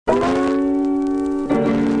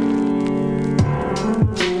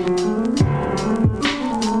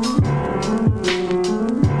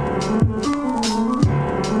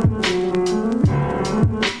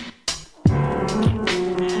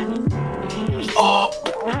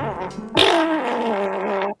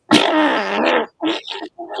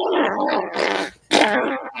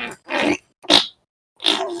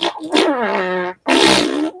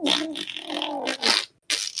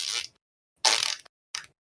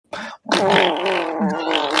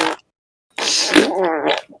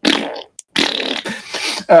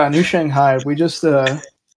New Shanghai. We just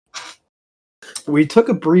we took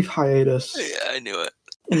a brief hiatus. Yeah, I knew it.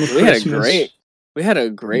 We had a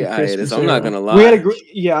great hiatus. I'm not gonna lie. We had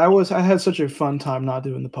I had such a fun time not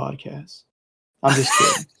doing the podcast. I'm just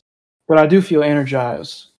kidding, but I do feel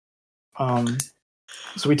energized.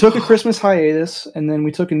 So we took a Christmas hiatus, and then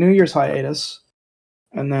we took a New Year's hiatus,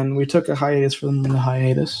 and then we took a hiatus from the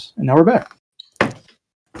hiatus, and now we're back.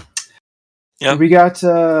 Yeah, we got.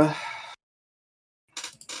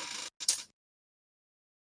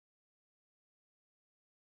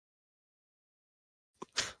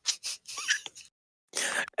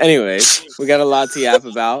 Anyways, we got a lot to yap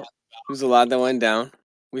about. There's a lot that went down.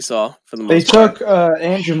 We saw for the most They took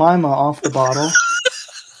Aunt Jemima off the bottle.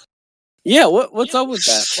 Yeah, what's up with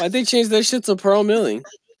that? Why'd they change their shit to Pearl Milling?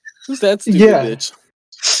 Who's that stupid bitch?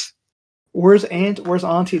 Where's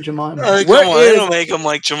Auntie Jemima? Come on, they don't make them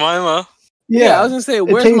like Jemima. Yeah, I was gonna say,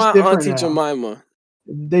 where's my Auntie Jemima?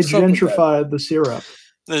 They gentrified the syrup.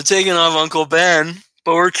 They're taking off Uncle Ben,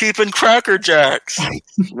 but we're keeping Cracker Jacks.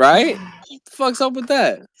 Right? What the fuck's up with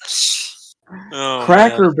that? Oh,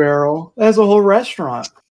 Cracker Barrel. That's a whole restaurant.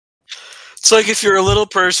 It's like if you're a little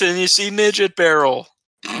person and you see Midget Barrel.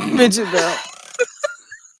 Midget Barrel.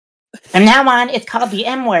 From now on, it's called the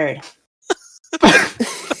M word.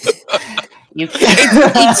 It's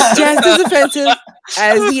just as offensive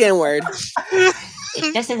as the N word.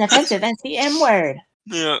 It's just as offensive as the M word.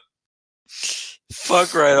 Yeah.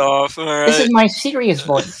 Fuck right off. All right. This is my serious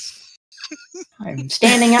voice. I'm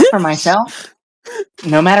standing up for myself,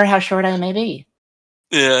 no matter how short I may be.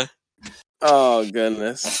 Yeah. Oh,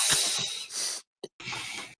 goodness.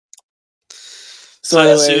 So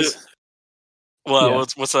anyways. Well,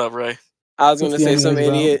 what's up, Ray? I was going to say some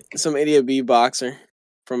idiot beatboxer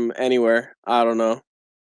from anywhere. I don't know.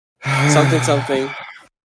 Something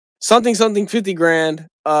 50 grand.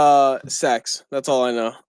 Sex. That's all I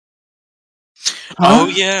know. Oh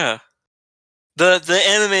yeah. The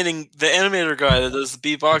animator guy that does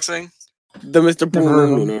the beatboxing. The Mr.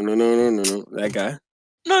 Boom. No. That guy.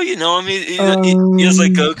 No, you know him. He has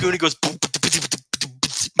like Goku and he goes.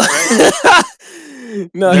 Right?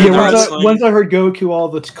 No, once I heard Goku, all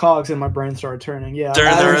the cogs in my brain started turning. Yeah,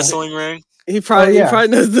 during the wrestling ring. He probably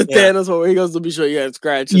knows the Thanos one where he goes, "Let me show you how to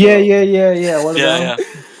scratch." Yeah. What about him?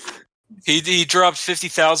 He dropped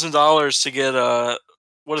 $50,000 to get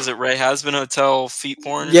what is it? Ray Hasbin Hotel feet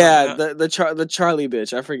porn. Yeah, the Charlie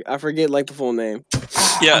bitch. I forget like the full name.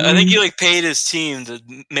 Yeah, I think he like paid his team to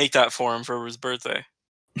make that for him for his birthday.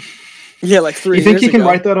 Yeah, like 3 years ago. You think he can ago.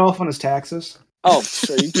 write that off on his taxes? Oh,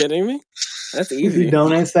 are you kidding me? That's easy. He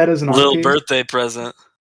donates that as an little birthday present.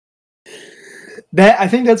 I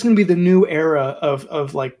think that's going to be the new era of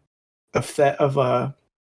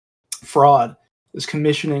fraud. Is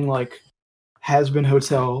commissioning like Hasbin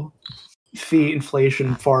Hotel fee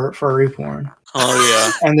inflation furry porn. Oh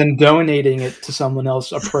yeah, and then donating it to someone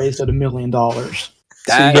else appraised at $1 million. So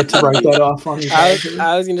you get to write that off on your taxes.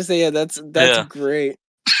 I was going to say that's great.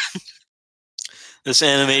 This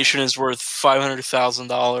animation is worth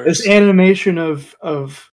 $500,000. This animation of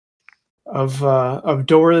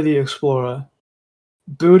Dora the Explorer,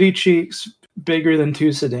 booty cheeks bigger than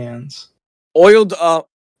 2 sedans, oiled up,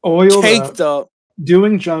 caked up,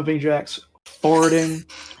 doing jumping jacks, farting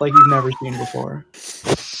like you've never seen before.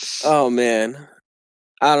 Oh man,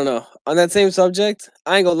 I don't know. On that same subject,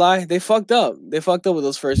 I ain't gonna lie, they fucked up. They fucked up with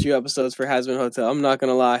those first few episodes for Hasbin Hotel. I'm not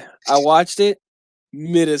gonna lie. I watched it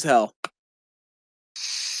mid as hell.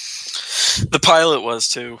 The pilot was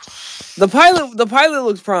too. The pilot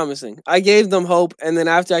looks promising. I gave them hope, and then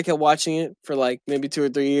after I kept watching it for like maybe 2 or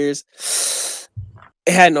 3 years,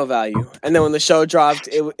 it had no value. And then when the show dropped,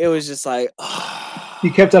 it was just like. You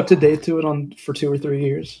kept up to date to it for 2 or 3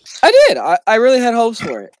 years. I did. I really had hopes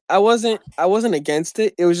for it. I wasn't against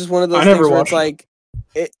it. It was just one of those things where it's like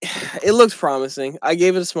it looks promising. I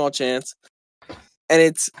gave it a small chance, and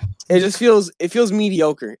it feels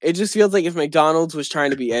mediocre. It just feels like if McDonald's was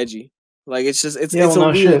trying to be edgy. Like it's a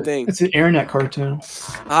weird thing. It's an internet cartoon,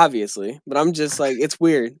 obviously, but I'm just like it's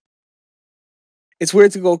weird. It's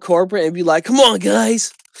weird to go corporate and be like, "Come on,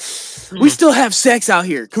 guys, we still have sex out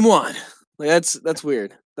here. Come on." Like that's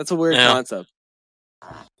weird. That's a weird concept.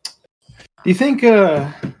 Do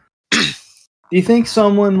you think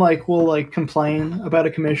someone like will like complain about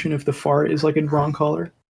a commission if the fart is like a wrong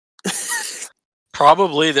color?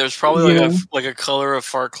 Probably. There's probably like a color of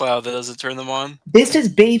fart cloud that doesn't turn them on. This is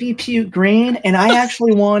baby puke green, and I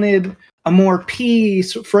actually wanted a more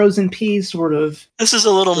frozen pea sort of. This is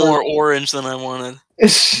a little more orange than I wanted.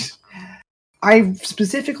 I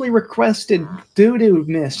specifically requested doo-doo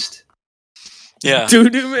mist. Yeah.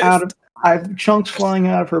 Doo-doo mist. I have chunks flying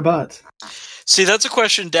out of her butt. See, that's a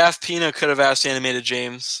question Daft Pina could have asked Animated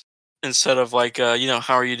James instead of like,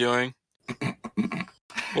 how are you doing?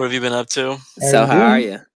 What have you been up to? So how are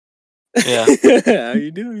you? Yeah. How are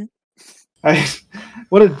you doing?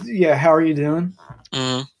 How are you doing?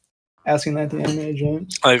 Mm-hmm. Asking that to Animated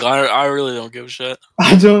James. Like, I really don't give a shit.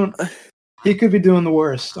 I don't. He could be doing the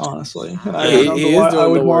worst, honestly. I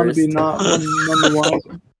would want to be none the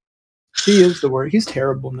wiser. He is the worst. He's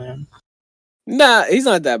terrible, man. Nah, he's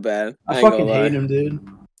not that bad. I fucking hate him, dude.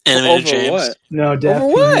 Animated Over James. what? No, Over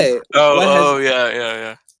what?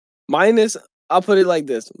 Yeah. Minus, I'll put it like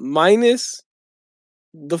this: minus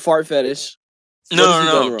the fart fetish.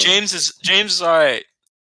 No. James is alright.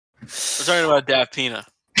 We're talking about Daft Pina.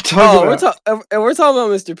 We're talking about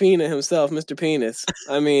Mr. Pina himself, Mr. Penis.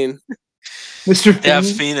 I mean, Mr.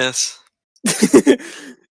 Daft Penis.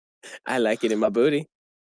 I like it in my booty.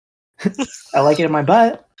 I like it in my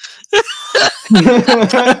butt.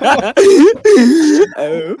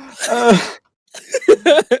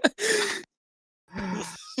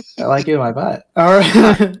 I like it in my butt. All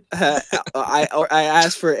right. I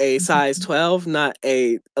asked for a size 12, not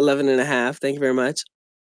a 11.5. Thank you very much.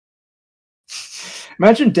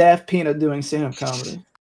 Imagine Daft Peanut doing stand-up comedy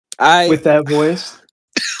with that voice.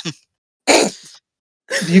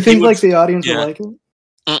 Do you think the audience would like it?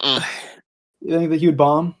 You think that he would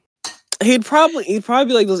bomb? He'd probably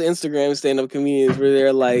be like those Instagram stand-up comedians where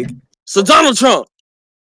they're like, "So Donald Trump,"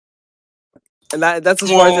 and that's as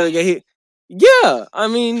far as they get. Yeah, I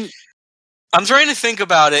mean, I'm trying to think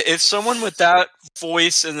about it. If someone with that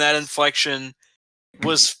voice and that inflection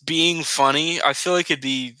was being funny, I feel like it'd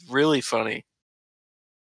be really funny.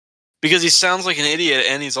 Because he sounds like an idiot,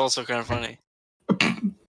 and he's also kind of funny.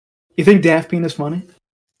 You think Daft Peanut's funny?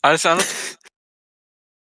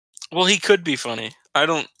 Well, he could be funny. I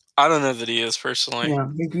don't know that he is personally. Yeah,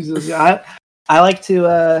 I like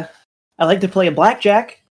to play a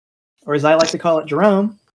blackjack, or as I like to call it,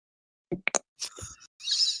 Jerome.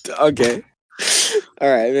 Okay. All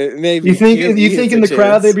right. Maybe you think in the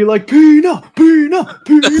crowd they'd be like Peanut, Peanut,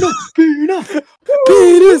 Peanut, Peanut,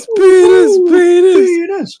 penis, penis,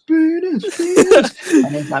 penis, penis, penis. My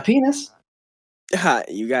name's not penis.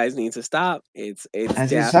 You guys need to stop. It's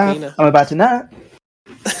Daft Pina. I'm about to not.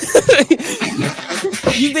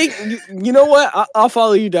 You think you know what? I'll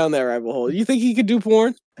follow you down that rabbit hole. You think he could do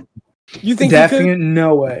porn? You think Daft Pina?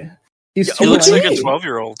 No way. He looks like a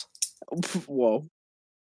 12-year-old. Whoa.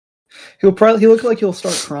 He look like he'll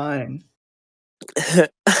start crying. He's like,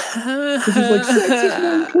 sex is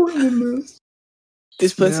more important than this.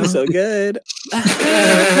 This pussy's so good.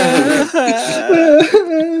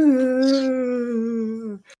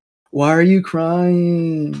 Why are you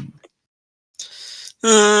crying?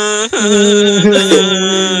 It's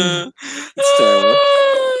terrible.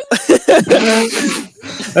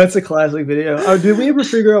 That's a classic video. Oh, did we ever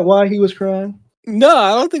figure out why he was crying? No,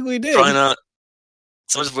 I don't think we did. Probably not.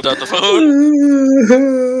 Someone just put out the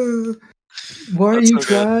phone. Why are you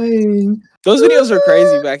crying? Those videos were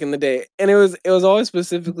crazy back in the day, and it was always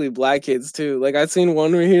specifically black kids too. Like I'd seen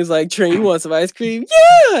one where he was like, "Trey, you want some ice cream?"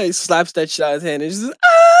 Yeah, he slaps that shit out of his hand and just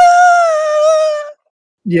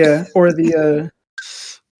Yeah, or the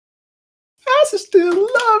I still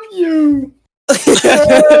love you. I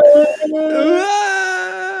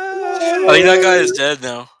think that guy is dead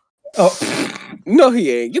now. Oh no, he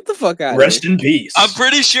ain't. Get the fuck out. Rest in peace. I'm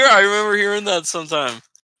pretty sure I remember hearing that sometime.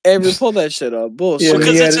 Avery, pull that shit up. Bullshit. Yeah,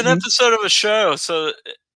 because it's an episode of a show, so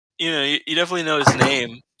you definitely know his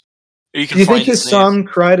name. Do you think his son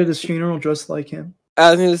cried at his funeral just like him? I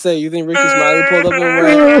was going to say, you think Ricky Smiley pulled up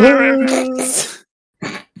and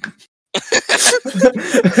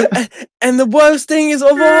and the worst thing is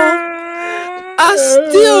of all, I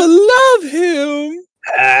still love him.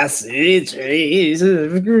 I see trees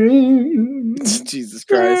of green. Jesus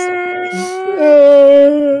Christ.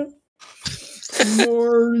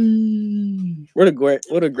 Maury. What a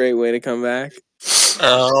great way to come back.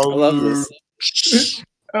 I love this.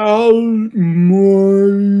 Oh,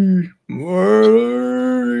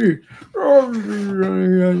 Maury.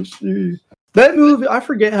 I see. That movie, I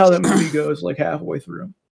forget how that movie goes like halfway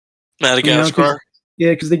through. Madagascar.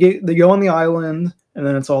 Because they go on the island and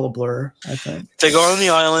then it's all a blur, I think. They go on the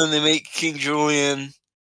island, they make King Julian.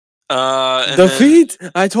 Feet!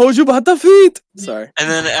 I told you about the feet! Sorry. And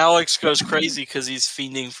then Alex goes crazy because he's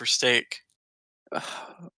fiending for steak.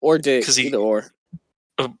 Or dick, either or.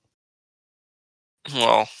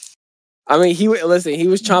 Well. I mean, he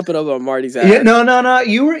was chomping up on Marty's ass. Yeah, no.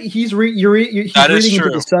 He's reading into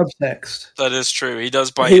the subtext. That is true. He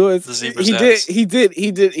does bite the zebra's ass. He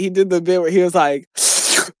did the bit where he was like,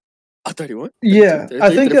 31? Yeah, 30, I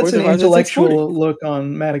think that's an 35, intellectual look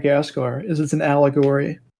on Madagascar. It's an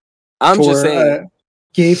allegory I'm for just saying.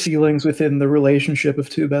 Gay feelings within the relationship of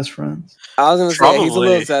two best friends. I was gonna say he's a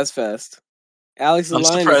little Probably. zest fest. Alex the I'm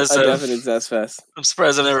Lion is surprised a I've- definite zest fest. I'm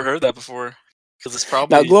surprised I've never heard that before. Because it's Now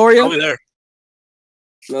probably Gloria. there.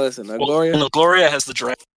 No, listen, now Well, Gloria. no, Gloria has the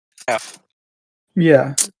giraffe.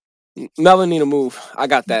 Yeah, Melvin need a move. I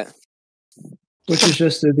got that. which is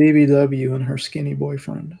just a BBW and her skinny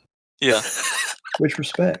boyfriend. Yeah. Which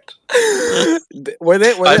respect. Were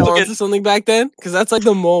they I took onto something back then? Because that's like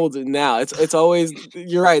the mold now. It's always,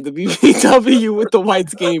 you're right, the BBW with the white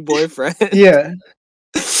skinny boyfriend. Yeah,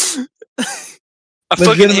 I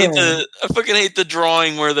fucking hate the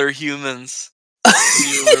drawing where they're humans. Do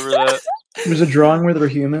you remember that? there's a drawing where they're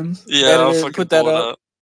humans. Yeah, Editor, I'll fucking put that pull it up. up.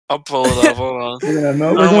 I'll pull it up. Hold on. We're gonna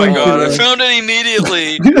Oh my god, I found it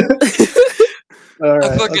immediately. All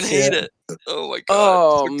right, I fucking let's see hate it. Oh my god.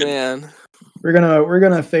 Oh Fucking- man. We're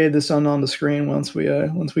gonna fade this on the screen once we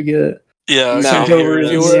get it. Yeah, No. Sent okay, over here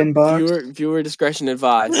it in is. the inbox. Viewer discretion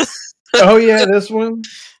advised. Oh yeah, this one.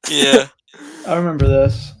 Yeah. I remember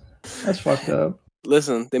this. That's fucked up.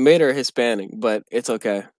 Listen, they made her Hispanic, but it's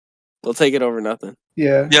okay. We'll take it over nothing.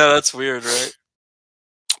 Yeah. Yeah, that's weird, right?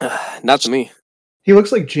 Not to me. He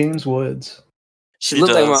looks like James Woods. She He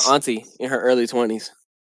looked like does. my auntie in her early 20s.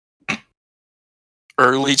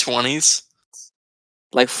 Early 20s?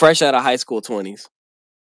 Like fresh out of high school 20s.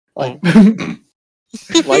 Like,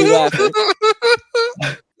 Why you laughing?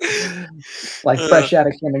 like fresh out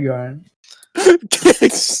of kindergarten.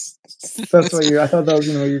 That's what I thought that was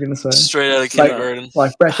what you were gonna say. Straight out of Like- kindergarten.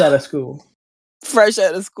 Like fresh out of school. Fresh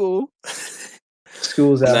out of school.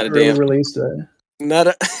 School's Not out. a Early damn- release day. Not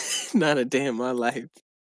a day in my life.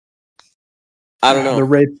 I don't know. The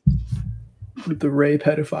rape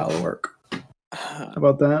pedophile work. How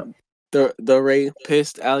about that? The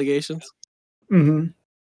rapist allegations. Mm-hmm.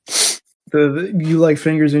 The you like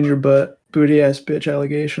fingers in your butt, booty ass bitch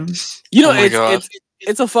allegations. You know, Oh my God.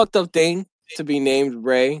 it's a fucked up thing to be named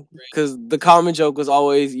Ray, because the common joke was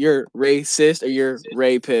always you're racist or you're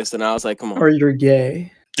rapist, and I was like, come on. Or you're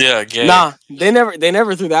gay. Yeah, gay. Nah, they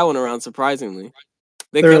never threw that one around. Surprisingly,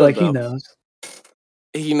 They're could've, like, he though. knows.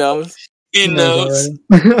 He knows. He knows.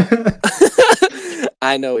 already.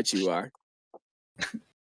 I know what you are.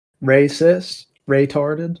 Racist,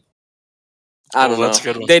 retarded. I Oh, don't that's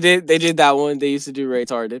know. a good one. They did that one. They used to do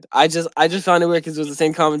retarded. I just found it weird because it was the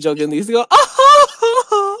same common joke, and they used to go,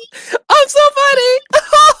 "Oh, I'm so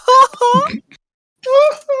funny."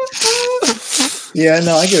 Yeah,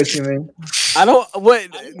 no, I get what you mean. I don't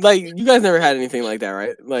like you guys never had anything like that,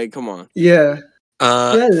 right? Like, come on. Yeah,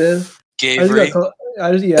 yeah, it is. I just Gavery. got called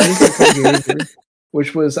Gavery,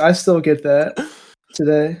 which was I still get that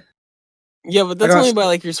today. Yeah, but that's got only by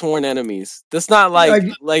like your sworn enemies. That's not like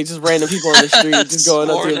just random people on the street just going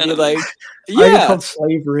up to you and be like, I get yeah, called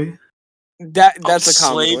slavery. that's a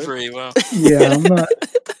common one. slavery. Wow. Yeah, I'm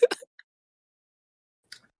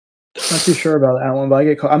not too sure about that one, but I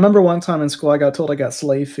get called. I remember one time in school I got told I got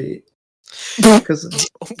slave feet because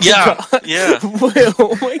Yeah, yeah. Wait,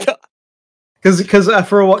 oh my god.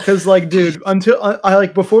 Because like, dude, until I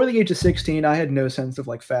like before the age of 16, I had no sense of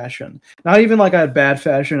like fashion. Not even like I had bad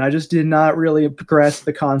fashion. I just did not really grasp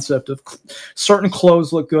the concept of certain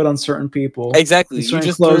clothes look good on certain people. Exactly. And You certain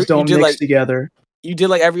just clothes don't mix together. You did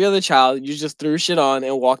like every other child. You just threw shit on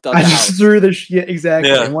and walked out I the just house. threw the shit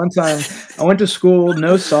exactly. Yeah. And one time I went to school,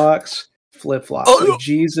 no socks, flip flops. Oh, like,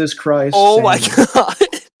 Jesus Christ! Oh my sandals.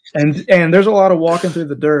 god. And there's a lot of walking through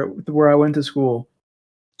the dirt where I went to school.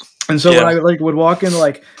 And so when I would walk into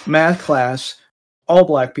like math class, all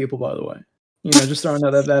black people, by the way, just throwing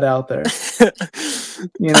that out there,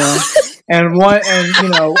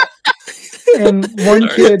 and one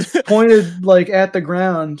kid pointed like at the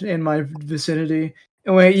ground in my vicinity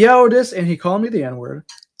and went, "Yo, this," and he called me the N-word.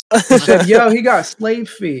 He said, "Yo, he got slave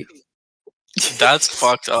feet." That's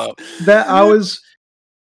fucked up. That I was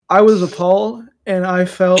appalled, and I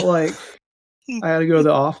felt like I had to go to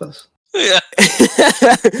the office. Yeah.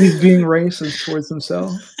 He's being racist towards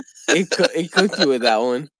himself. He cooked you with that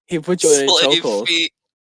one. He put you in a Slave chokehold. feet.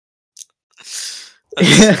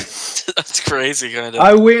 Yeah. That's crazy, kind of.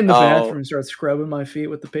 I went in the Oh. bathroom and started scrubbing my feet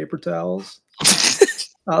with the paper towels.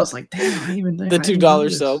 I was like, damn, I didn't even think The I didn't $2 know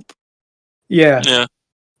this. soap. Yeah, Yeah,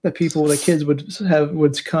 the kids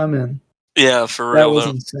would come in. yeah, for That real was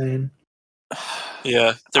though. insane.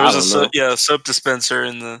 Yeah, there I was don't know. a soap dispenser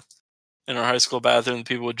in our high school bathroom that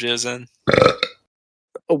people would jizz in.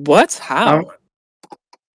 What? How?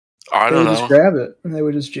 I They don't would just know. grab it and they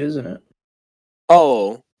would just jizz in it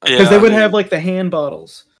Oh. because they Yeah. would have like the hand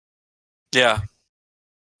bottles Yeah,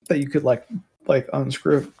 that you could like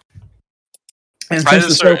unscrew. And since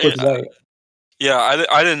the soap was white. Yeah,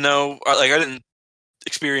 I didn't know. I didn't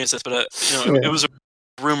experience this, but it was a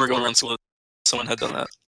rumor going around school that someone had done that.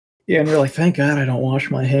 Yeah, and you're like, thank God I don't wash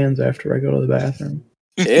my hands after I go to the bathroom.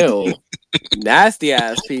 Ew. Nasty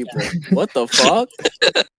ass people. What the fuck?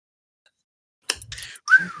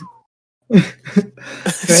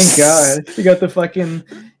 Thank God. You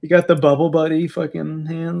got the Bubble Buddy fucking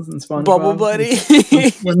hands and SpongeBob. Bubble Buddy.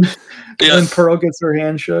 when Pearl gets her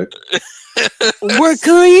hand shook. We're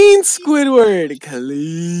clean, Squidward.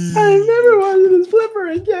 Clean. I'm never washing his flipper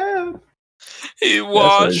again. He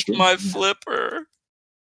washed my flipper.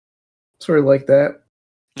 Sort of like that.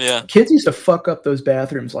 Yeah. Kids used to fuck up those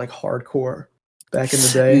bathrooms like hardcore back in the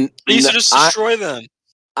day. They used to just destroy them.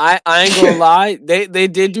 I ain't gonna lie. They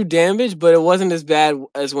did do damage, but it wasn't as bad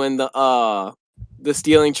as when the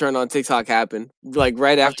stealing trend on TikTok happened. Like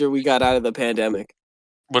right after we got out of the pandemic.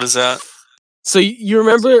 What is that? So you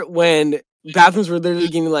remember when bathrooms were literally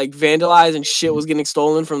getting like vandalized and shit was getting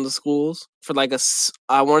stolen from the schools for like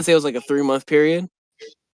I want to say it was like a 3-month period.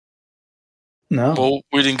 No. Well,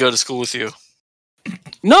 we didn't go to school with you.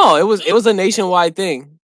 No, it was a nationwide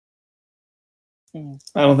thing.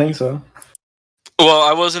 I don't think so. Well,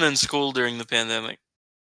 I wasn't in school during the pandemic.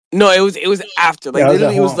 No, it was after. Like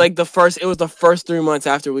literally, it was like the first 3 months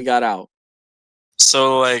after we got out.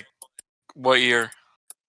 So like, what year?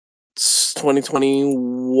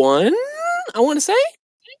 2021. I want to say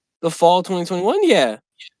the fall 2021. Yeah.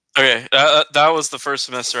 Okay, that was the first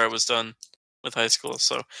semester I was done with high school,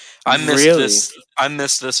 so I missed this. I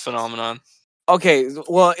missed this phenomenon. Okay,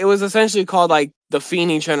 well, it was essentially called like the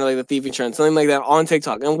fiending trend or like the thieving trend, something like that on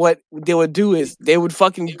TikTok. And what they would do is they would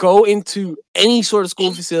fucking go into any sort of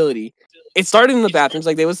school facility. It started in the bathrooms,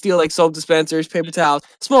 like they would steal like soap dispensers, paper towels,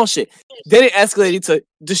 small shit. Then it escalated to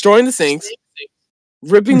destroying the sinks,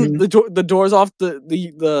 ripping the doors off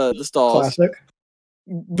the stalls. Classic.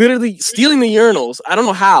 Literally stealing the urinals. I don't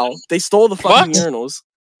know how they stole the fucking urinals.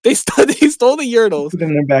 They stole the urinals. Put it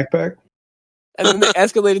in their backpack. And then they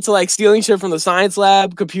escalated to like stealing shit from the science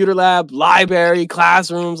lab, computer lab, library,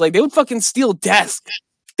 classrooms. Like they would fucking steal desks.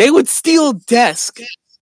 They would steal desks.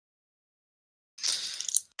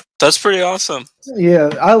 That's pretty awesome. Yeah,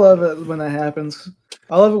 I love it when that happens.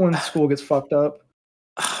 I love it when school gets fucked up.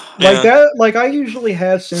 Like that. Like I usually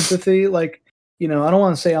have sympathy. Like I don't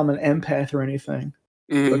want to say I'm an empath or anything.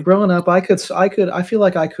 Mm-hmm. But growing up, I feel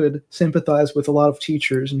like I could sympathize with a lot of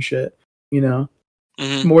teachers and shit.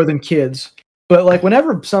 More than kids. But like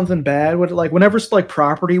whenever something bad would whenever like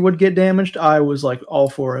property would get damaged, I was like all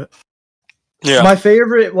for it. Yeah. My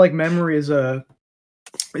favorite like memory is my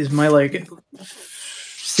like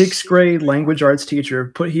 6th grade language arts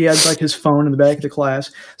teacher. He had like his phone in the back of the class,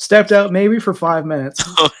 stepped out maybe for 5 minutes.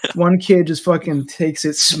 One kid just fucking takes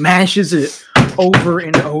it, smashes it over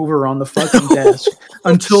and over on the fucking desk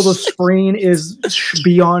until the screen is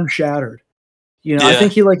beyond shattered. I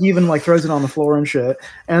think he even throws it on the floor and shit.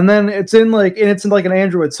 And then it's in an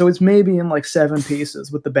Android, so it's maybe in 7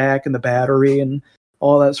 pieces with the back and the battery and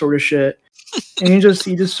all that sort of shit. And he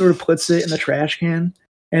just sort of puts it in the trash can,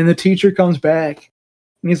 and the teacher comes back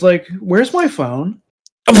and he's like, "Where's my phone?"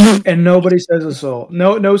 And nobody says a soul.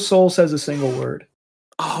 No soul says a single word.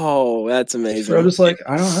 Oh, that's amazing. So I'm just like,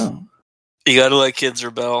 I don't know. You gotta let kids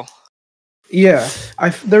rebel. Yeah,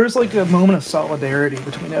 there's a moment of solidarity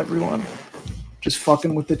between everyone. Just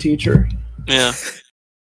fucking with the teacher. Yeah.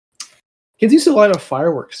 Kids used to light up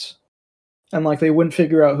fireworks. And they wouldn't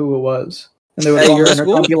figure out who it was. And they would call their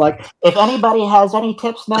intercom and be like, if anybody has any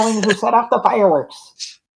tips knowing who set off the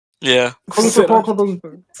fireworks. Yeah. Please report to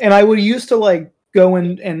the... And I would used to go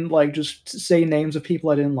in and just say names of people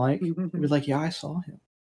I didn't like. And be like, yeah, I saw him.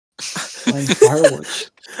 Lighting fireworks.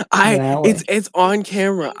 It's on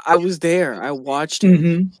camera. I was there. I watched it.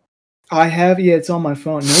 Mm-hmm. I have, it's on my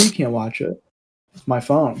phone. No, you can't watch it. It's my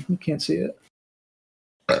phone. You can't see it.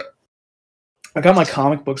 I got my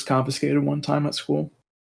comic books confiscated one time at school.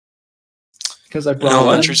 Because I brought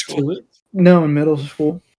elementary school? No, in middle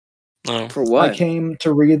school. Oh. For what? I came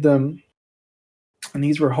to read them, and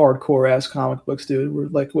these were hardcore ass comic books, dude.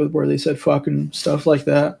 Where they said fucking stuff like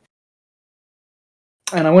that.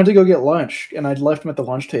 And I went to go get lunch, and I'd left them at the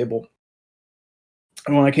lunch table.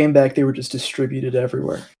 And when I came back, they were just distributed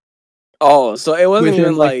everywhere. Oh, so it wasn't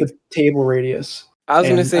within even the table radius. I was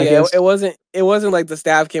gonna say it wasn't like the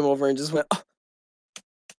staff came over and just went. Oh.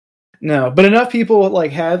 No, but enough people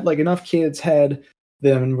had enough kids had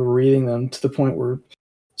them and were reading them to the point where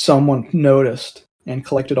someone noticed and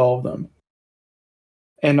collected all of them.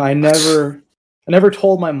 And I never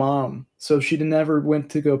told my mom, so she never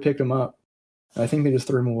went to go pick them up. I think they just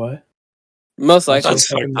threw them away. Most likely. That's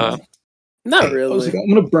fucked up. Not I was really. like, I'm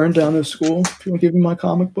gonna burn down this school if you want to give me my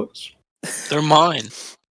comic books. They're mine.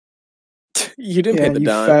 You didn't Yeah, pay the you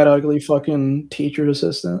dime. fat, ugly fucking teacher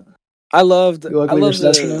assistant. I loved. You ugly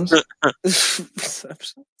receptionist.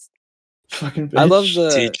 Fucking bitch. I love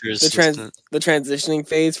Teacher assistant. the transitioning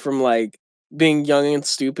phase from like being young and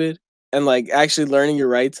stupid and like actually learning your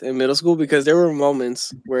rights in middle school, because there were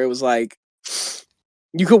moments where it was like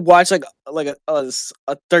you could watch like a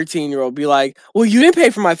 13-year-old be like, "Well, you didn't pay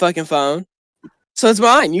for my fucking phone, so it's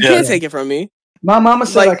mine. You can't take it from me." My mama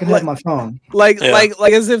said I could have my phone. Like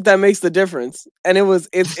as if that makes the difference. And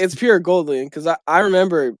it's pure gold, because I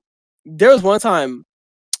remember there was one time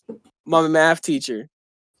my math teacher,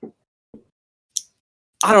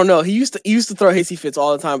 I don't know, he used to throw hissy fits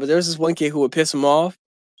all the time, but there was this one kid who would piss him off,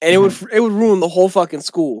 and it would ruin the whole fucking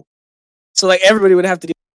school. So like everybody would have to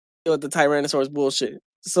deal with the Tyrannosaurus bullshit.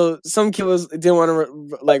 So some kid didn't want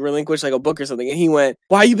to relinquish like a book or something, and he went,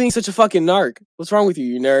 "Why are you being such a fucking narc? What's wrong with you,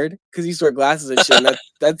 you nerd?" Because he used to wear glasses and shit. And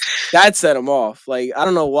that set him off. Like I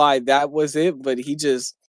don't know why that was it, but he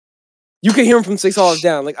just, you could hear him from 6 halls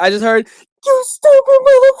down. Like I just heard, "You stupid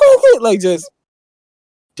motherfucker!" Like just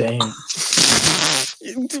damn.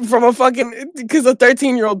 From a fucking, because a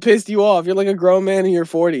 13-year-old pissed you off. You're like a grown man in your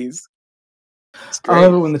 40s. I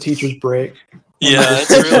love it when the teachers break. Yeah,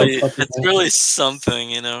 it's really something,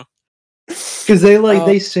 you know. Because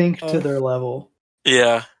they sink to their level.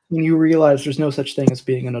 Yeah. When you realize there's no such thing as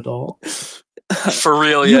being an adult. For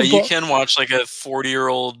real, yeah. You can watch like a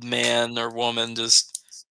 40-year-old man or woman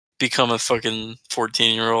just become a fucking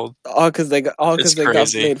 14-year-old. All because they got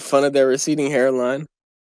made fun of their receding hairline.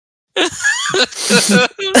 Oh,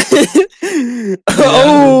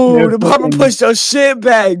 the papa pushed your shit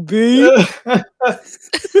back, B.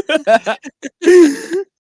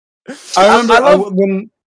 I remember when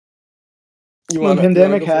the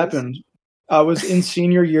pandemic happened, I was in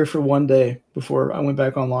senior year for one day before I went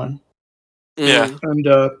back online. Yeah.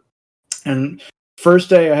 And first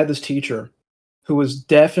day I had this teacher who was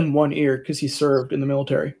deaf in one ear because he served in the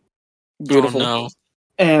military. Beautiful. Oh, no.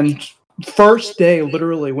 And first day,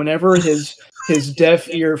 literally, whenever his deaf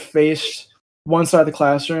ear faced one side of the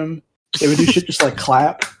classroom, they would do shit just like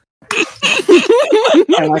clap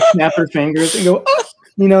and like snap their fingers and go, oh!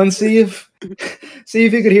 And see if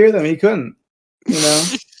he could hear them. He couldn't,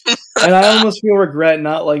 And I almost feel regret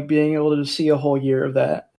not like being able to see a whole year of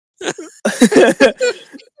that.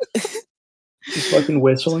 Just fucking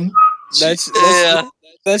whistling. That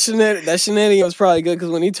shenanigan was probably good,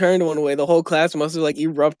 because when he turned one way, the whole class must have like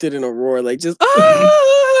erupted in a roar, like just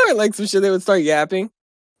like some shit. They would start yapping,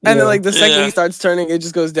 and then like the second he starts turning, it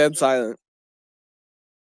just goes dead silent.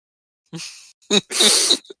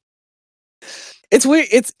 It's weird.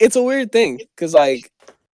 It's a weird thing, because like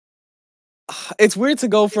it's weird to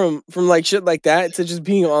go from like shit like that to just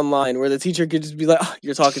being online, where the teacher could just be like, oh,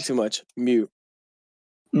 "You're talking too much. Mute."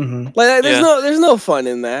 Mm-hmm. Like there's no fun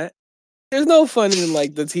in that. There's no fun in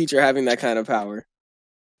like the teacher having that kind of power.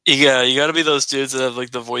 Yeah, you gotta be those dudes that have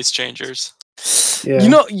like the voice changers. Yeah.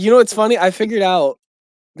 You know what's funny? I figured out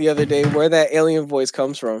the other day where that alien voice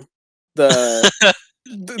comes from. The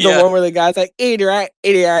one where the guy's like, right?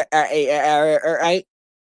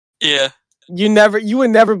 Yeah. You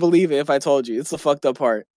would never believe it if I told you. It's the fucked up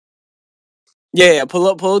part. Yeah. Pull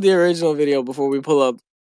up the original video before we pull up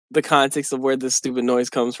the context of where this stupid noise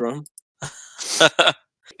comes from.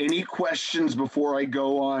 Any questions before I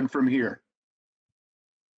go on from here?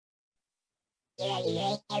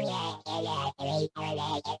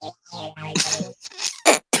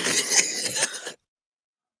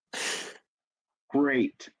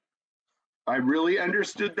 Great. I really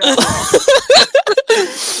understood that.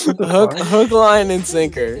 Hook, line, and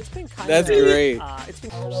sinker. That's great.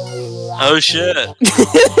 Oh shit.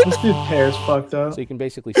 This dude's hair's fucked up. So you can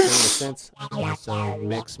basically sing the synths. So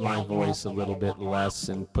mix my voice a little bit less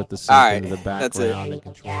and put the synth into the background and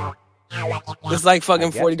control. It's like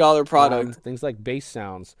fucking $40 product. Things like bass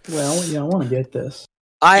sounds. Well, I want to get this.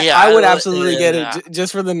 I would absolutely get it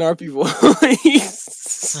just for the Narpy voice.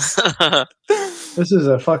 This is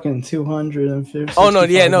a fucking 250. Oh no,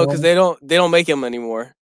 yeah, no, because they don't make them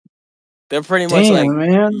anymore. They're pretty much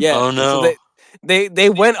man. Yeah. Oh no. So they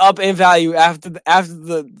went up in value after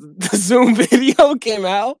the Zoom video came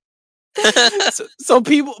out. so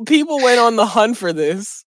people went on the hunt for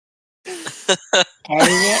this.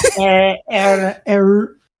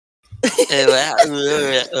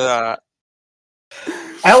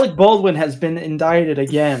 Alec Baldwin has been indicted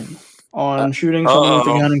again on shooting someone with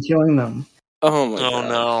a gun and killing them. Oh my God.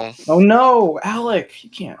 No. Oh no, Alec, you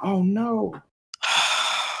can't. Oh no.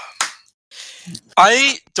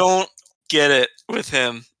 I don't get it with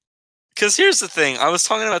him, Because here's the thing. I was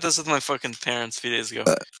talking about this with my fucking parents a few days ago.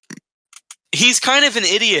 He's kind of an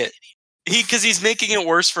idiot. Because he's making it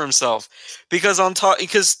worse for himself. Because I'm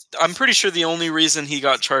pretty sure the only reason he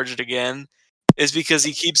got charged again is because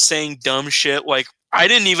he keeps saying dumb shit like, I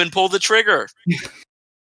didn't even pull the trigger.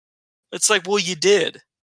 It's like, well, you did.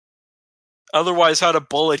 Otherwise, how'd a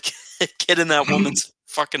bullet get in that woman's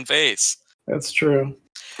fucking face? That's true.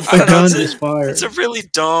 I don't know, it's a really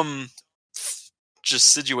dumb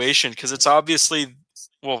just situation because it's obviously,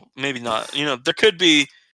 well, maybe not. You know, there could be.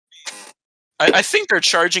 I think they're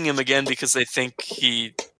charging him again because they think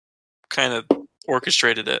he kind of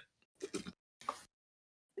orchestrated it.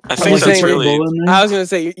 I think that's really. I was gonna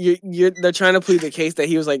say they're trying to plead the case that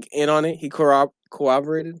he was like in on it. He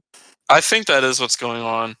cooperated. I think that is what's going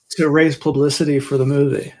on to raise publicity for the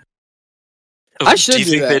movie. I should. Do you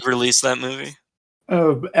think they'd release that movie?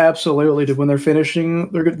 Oh, absolutely! When they're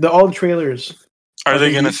finishing, all the trailers. Are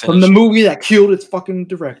they gonna finish from the movie that killed its fucking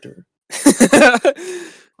director?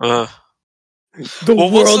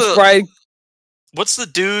 World's pride. What's the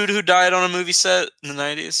dude who died on a movie set in the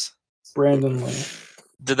 90s? Brandon Lee.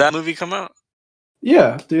 Did that movie come out?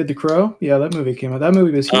 Yeah, dude, The Crow. Yeah, that movie came out. That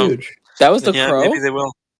movie was huge. That was The Crow? Maybe they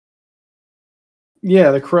will.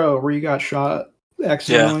 Yeah, The Crow, where you got shot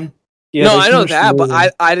accidentally. Yeah, no, I know that, but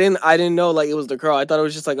I didn't know like it was The Crow. I thought it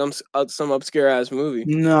was just like some obscure ass movie.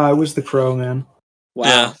 No, it was The Crow, man. Wow.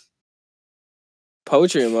 Yeah.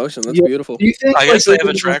 Poetry in motion. That's beautiful. Do you think, I guess they have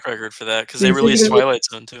a track record for that because they released Twilight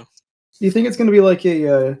Zone too. Do you think it's going to be like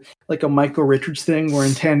a Michael Richards thing, where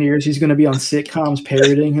in 10 years he's going to be on sitcoms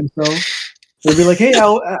parodying himself? They'll be like, "Hey,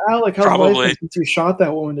 Alec, how's life since you shot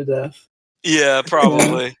that woman to death?" Yeah,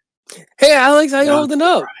 probably. Hey, Alex, how you holding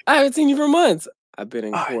up? I haven't seen you for months. I've been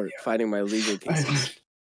in court fighting my legal cases.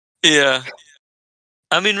 Yeah.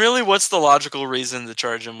 I mean, really, what's the logical reason to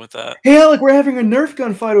charge him with that? Hey, Alec, we're having a Nerf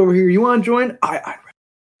gun fight over here. You want to join?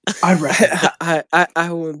 I'd rather.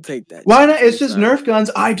 I wouldn't take that. Why not? It's just Nerf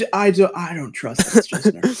guns. I don't trust it. It's just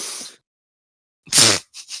Nerf.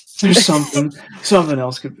 There's something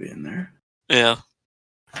else could be in there. Yeah.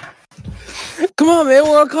 Come on, man.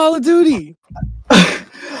 We're on Call of Duty.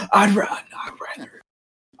 I'd rather.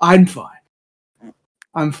 I'm fine.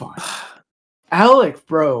 Alec,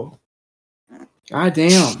 bro. God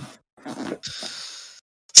damn.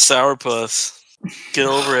 Sourpuss. Get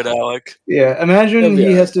over it, Alec. Yeah, imagine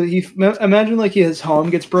imagine like his home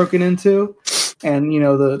gets broken into, and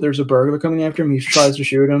there's a burglar coming after him. He tries to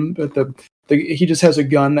shoot him, but he just has a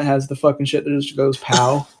gun that has the fucking shit that just goes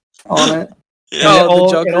pow on it. Yeah.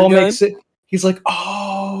 It all makes it. He's like,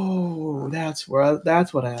 oh, that's what I.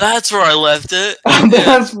 That's where I left it.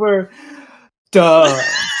 That's where. Duh.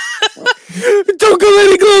 Don't go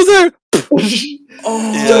any closer.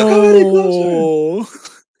 Don't go any closer.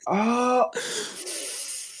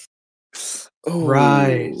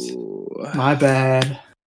 Right. My bad.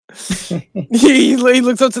 he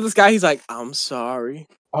looks up to the sky. He's like, I'm sorry.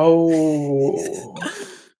 Oh.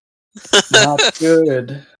 Not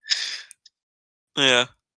good. Yeah.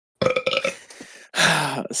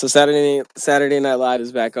 So Saturday Night Live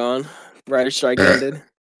is back on. Writer's strike ended.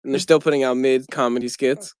 And they're still putting out mid-comedy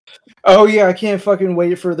skits. Oh, yeah. I can't fucking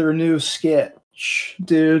wait for their new sketch,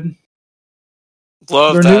 dude.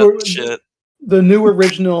 Love that shit. The new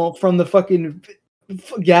original from the fucking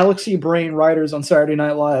Galaxy Brain writers on Saturday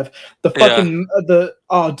Night Live. The fucking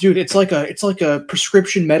dude, it's like a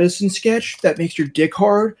prescription medicine sketch that makes your dick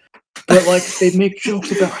hard, but like they make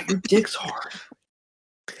jokes about how your dick's hard.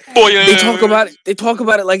 Oh, yeah. They talk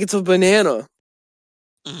about it like it's a banana.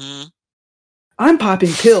 Mm-hmm. I'm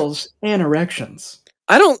popping pills and erections.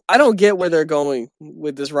 I don't get where they're going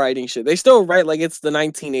with this writing shit. They still write like it's the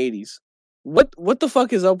 1980s. What the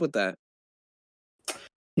fuck is up with that?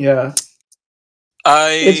 Yeah.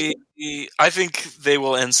 I think they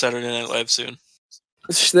will end Saturday Night Live soon.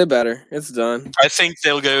 They better. It's done. I think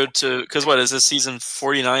they'll go to, because what is this, season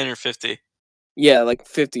 49 or 50? Yeah, like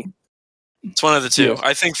 50. It's one of the two. Yeah.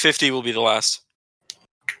 I think 50 will be the last.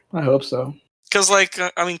 I hope so. Because,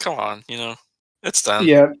 I mean, come on, it's done.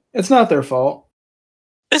 Yeah, it's not their fault.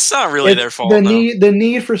 It's not really their fault. The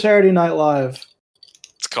need for Saturday Night Live.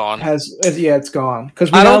 It's gone. It's gone.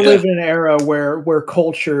 Because we now live in an era where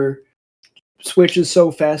culture switches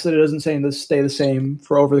so fast that it doesn't stay the same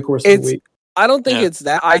for over the course of the week. I don't think it's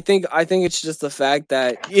that. I think it's just the fact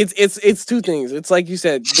that it's two things. It's like you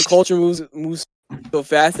said, the culture moves so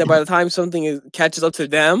fast that by the time something catches up to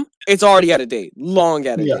them, it's already out of date, long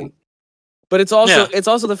out of date. But it's also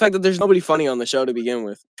the fact that there's nobody funny on the show to begin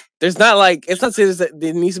with. There's not it's not saying that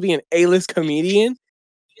there needs to be an A-list comedian.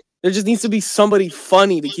 There just needs to be somebody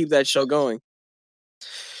funny to keep that show going.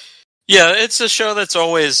 Yeah, it's a show that's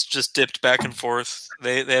always just dipped back and forth.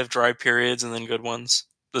 They have dry periods and then good ones.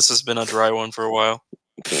 This has been a dry one for a while.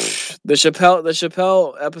 The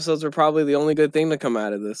Chappelle episodes were probably the only good thing to come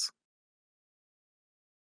out of this.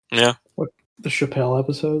 Yeah. What, the Chappelle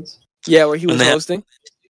episodes? Yeah, where he was hosting.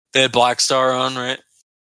 They had Black Star on, right?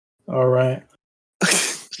 All right.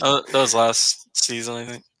 That was last season, I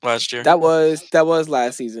think. Last year. That was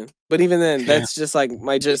last season. But even then, that's just like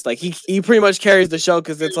he pretty much carries the show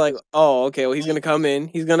because it's like, oh, okay, well, he's gonna come in,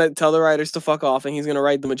 he's gonna tell the writers to fuck off, and he's gonna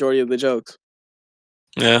write the majority of the jokes.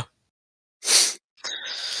 Yeah.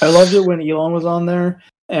 I loved it when Elon was on there,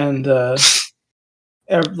 and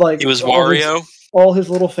like he was Wario. All his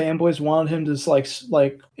little fanboys wanted him to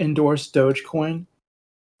like endorse Dogecoin,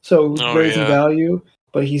 so it was raising value.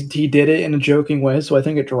 But he did it in a joking way, so I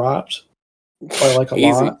think it dropped by like a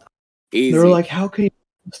lot. Easy. They were like, "How could he do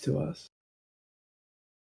this to us?"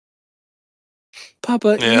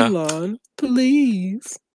 Papa Elon,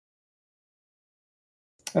 please.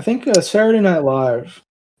 I think Saturday Night Live,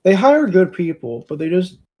 they hire good people, but they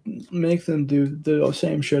just make them do the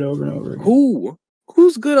same shit over and over again.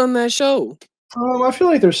 Who's good on that show? I feel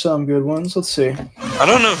like there's some good ones. Let's see. I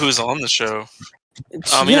don't know who's on the show.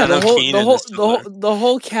 I mean, yeah, I know Keenan. The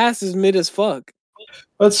whole cast is mid as fuck.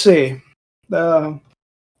 Let's see. Okay.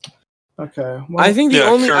 Well, I think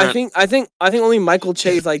only Michael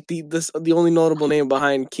Che is like the only notable name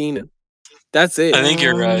behind Keenan. That's it. I think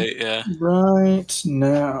you're right. Yeah. Right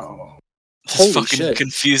now. This fucking shit.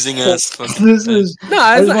 Confusing ass. This is it's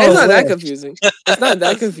not that confusing. It's not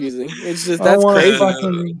that confusing. It's just that's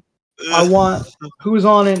crazy. I want who's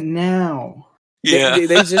on it now. Yeah, they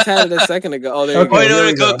just had it a second ago. Oh, there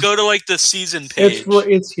you go. Go to like the season page.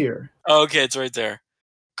 It's here. Oh, okay, it's right there.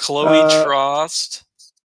 Chloe Trost,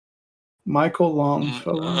 Michael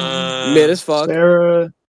Longfellow, mid as fuck.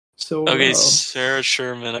 Sarah Silverado. Okay, Sarah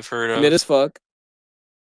Sherman, I've heard of. Mid as fuck.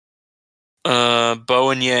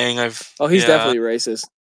 Bowen Yang, he's definitely racist.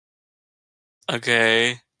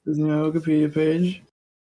 Okay. There's the Wikipedia page.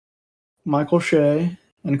 Michael Shea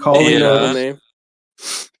and Colin name.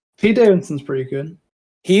 Pete Davidson's pretty good.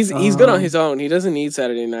 He's good on his own. He doesn't need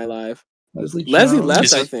Saturday Night Live. Leslie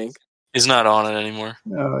left, I think. He's not on it anymore.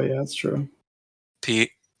 Oh yeah, that's true.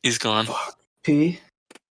 Pete, he's gone. P.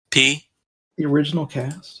 The original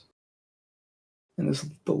cast. And this is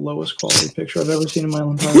the lowest quality picture I've ever seen in my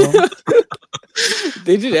entire life.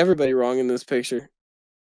 They did everybody wrong in this picture.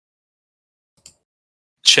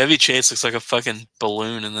 Chevy Chase looks like a fucking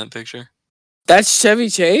balloon in that picture. That's Chevy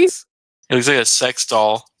Chase? He looks like a sex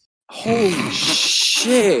doll. Holy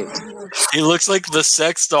shit. He looks like the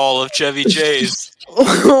sex doll of Chevy Chase.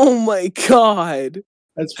 Oh my god.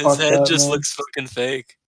 His head just looks fucking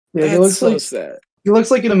fake. Yeah, he looks so sad. He looks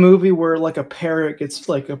like in a movie where like a parrot gets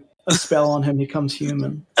like a spell on him, he becomes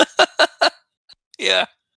human. Yeah.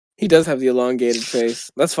 He does have the elongated face.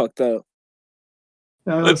 That's fucked up.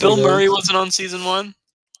 No, but Bill Murray wasn't on season 1?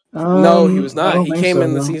 No, he was not. He came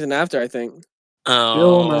in the season after, I think. Oh.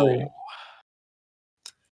 Bill Murray.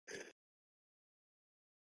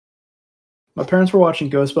 My parents were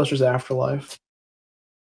watching Ghostbusters Afterlife.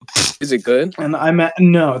 Is it good? And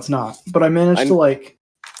no, it's not. But I managed to like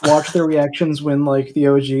watch their reactions when like the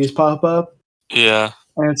OGs pop up. Yeah.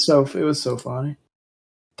 And it was so funny.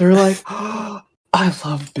 They're like, oh, I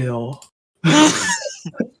love Bill. I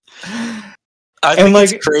think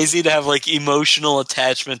it's crazy to have like emotional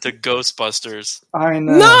attachment to Ghostbusters. I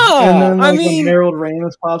know. No, and then when Harold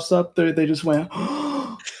Ramis pops up, they just went.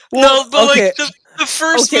 No, but like the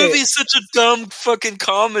first movie is such a dumb fucking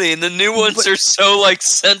comedy, and the new ones are so like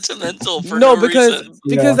sentimental for no reason.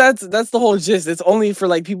 Because that's the whole gist. It's only for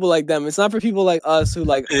like people like them. It's not for people like us who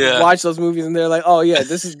like watch those movies and they're like, oh yeah,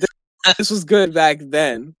 this was good back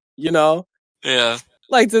then, you know? Yeah.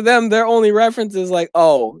 Like to them, their only reference is like,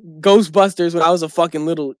 oh, Ghostbusters when I was a fucking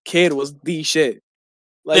little kid was the shit.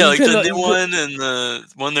 Like, yeah, like the new one and the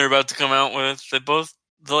one they're about to come out with,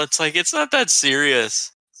 it's like it's not that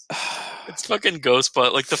serious. It's fucking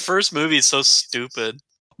Ghostbusters. Like the first movie is so stupid.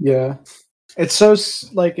 Yeah, it's so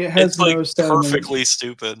like it has no like perfectly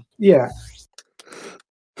stupid. Yeah.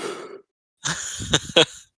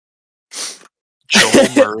 Joel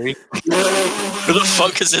Murray. Who the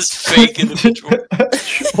fuck is this fake individual?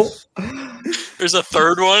 There's a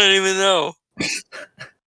third one. I didn't even know.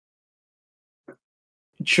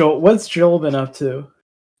 Joel, what's Joel been up to?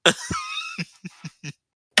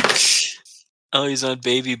 Oh, he's on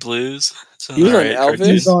Baby Blues. He was on Elvis.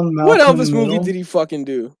 He's on what Elvis movie did he fucking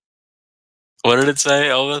do? What did it say,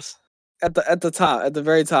 Elvis? At the top, at the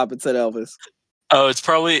very top, it said Elvis. Oh, it's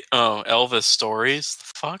probably Elvis Stories. The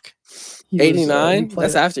fuck? 89?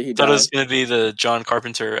 That's after he died. I thought it was going to be the John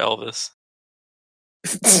Carpenter Elvis.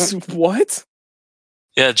 What?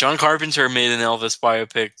 Yeah, John Carpenter made an Elvis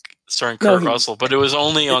biopic starring Kurt Russell, but it was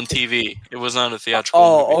only on TV. It was not a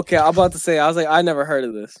theatrical movie. Okay. I'm about to say, I was like, I never heard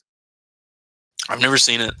of this. I've never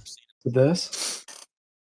seen it. This?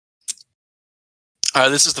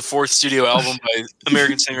 This is the 4th studio album by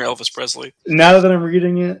American singer Elvis Presley. Now that I'm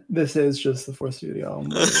reading it, this is just the 4th studio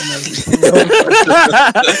album.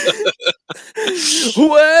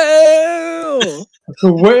 Well,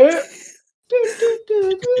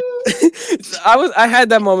 I had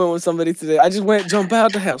that moment with somebody today. I just went, jump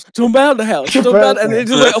out the house, jump out, and they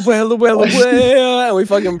just went, well, and we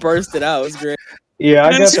fucking bursted out. It was great. Yeah,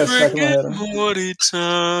 I got that stuck in my head.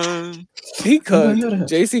 He cooked.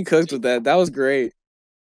 JC cooked with that. That was great.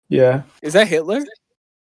 Yeah. Is that Hitler?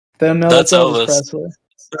 Then no, that's Elvis Presley.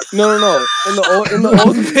 No. In the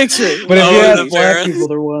old picture. But if you had black people,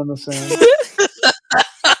 they're one and the same.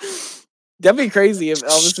 That'd be crazy if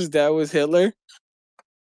Elvis's dad was Hitler.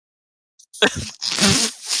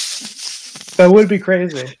 That would be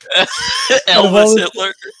crazy. Elvis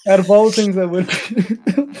Hitler. Out of all the things that would be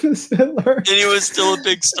Elvis Hitler. And he was still a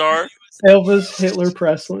big star. Elvis Hitler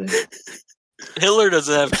Presley. Hitler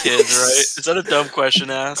doesn't have kids, right? Is that a dumb question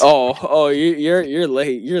to ask? Oh, you're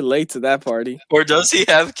late. You're late to that party. Or does he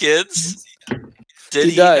have kids?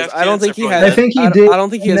 He does. I don't think he has. I think he did. I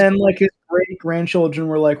don't think he has. And then, like, his great grandchildren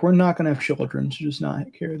were like, "We're not going to have children to just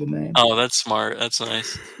not carry the name." Oh, that's smart. That's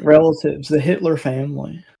nice. Relatives, the Hitler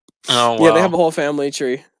family. Oh, wow. Yeah, they have a whole family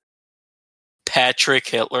tree. Patrick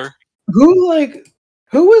Hitler. Who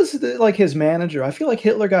was his manager? I feel like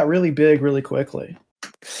Hitler got really big really quickly.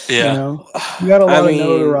 Yeah, you know, you got a lot of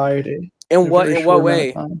notoriety. In what way? In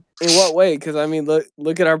what way? Because I mean,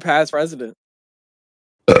 look at our past president.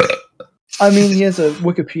 I mean, he has a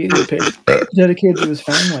Wikipedia page dedicated to his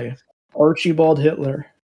family. Archibald Hitler.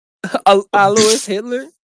 Alois Hitler.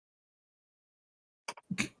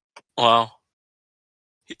 Wow.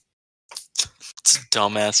 It's a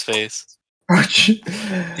dumbass face. He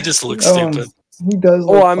just looks stupid. He does.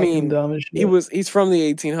 Oh, I mean, dumb as shit. He's from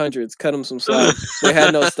the 1800s. Cut him some slack. They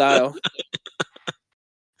had no style.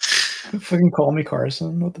 Fucking call me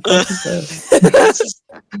Carson. What the fuck is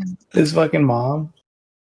that? His fucking mom.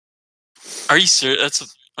 Are you serious?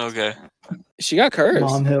 That's okay. She got cursed.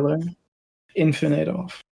 Mom Hitler.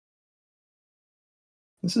 Infinitov.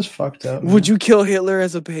 This is fucked up. Man. Would you kill Hitler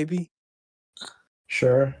as a baby?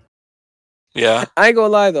 Sure. Yeah. I ain't gonna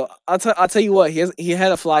lie though. I'll tell you what. He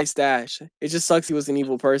had a fly stash. It just sucks he was an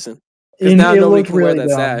evil person. Because now nobody can wear that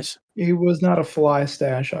stash. He was not a fly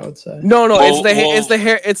stash, I would say. No, it's the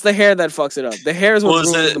hair. It's the hair that fucks it up. The hair is what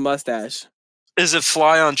ruins the mustache. Is it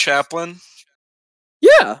fly on Chaplin?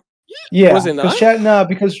 Yeah. Yeah. Was it not?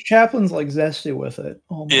 Because Chaplin's like zesty with it.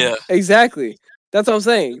 Almost. Yeah. Exactly. That's what I'm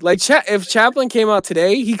saying. Like, if Chaplin came out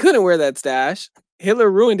today, he couldn't wear that stash.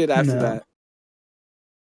 Hitler ruined it after that.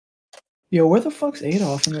 Yo, where the fuck's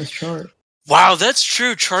Adolf in this chart? Wow, that's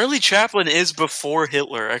true. Charlie Chaplin is before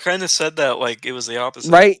Hitler. I kind of said that like it was the opposite.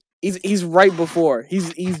 Right? He's right before.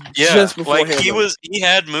 He's just before like Hitler. He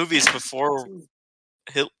had movies before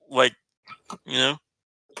like, you know.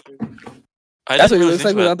 That's what he looks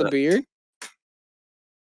like without the beard?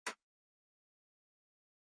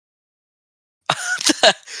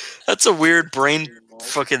 That's a weird brain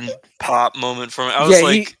fucking pop moment for me. I was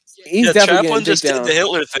like, he's definitely Chaplin just down. did the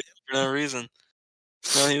Hitler thing for no reason.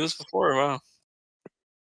 No, he was before. Wow.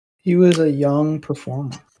 He was a young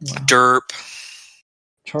performer. Wow. Derp.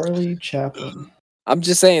 Charlie Chaplin. I'm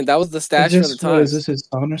just saying, that was the stash for the time. Is this his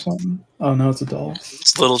son or something? Oh, no, it's a doll.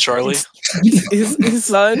 It's little Charlie. his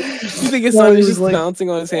son? You think his son is just like, bouncing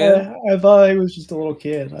on his hand? I thought he was just a little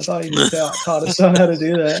kid. I thought he just taught his son how to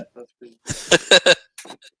do that.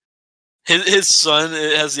 His son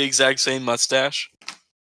has the exact same mustache.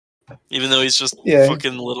 Even though he's just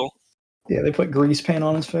fucking little. Yeah, they put grease paint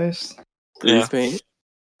on his face. Grease paint?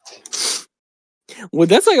 Well,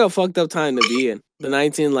 that's like a fucked up time to be in. The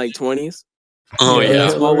 1920s. Oh yeah.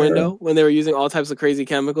 Small window when they were using all types of crazy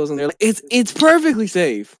chemicals, and they're like, it's perfectly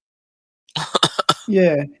safe.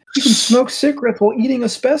 Yeah, you can smoke cigarettes while eating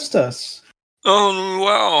asbestos. Oh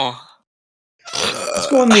wow! Let's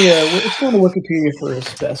go on the Wikipedia for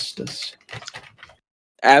asbestos.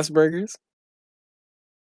 Asperger's.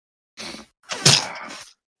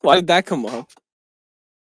 Why did that come up?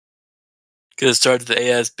 Because it started with the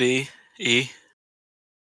A-S-B-E.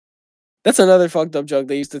 That's another fucked up joke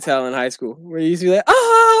they used to tell in high school, where you used to be like,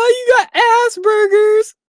 you got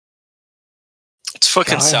Asperger's. It's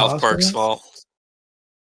fucking South Park's fault.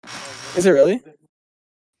 Is it really?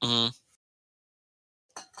 Mm-hmm.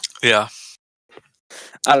 Yeah.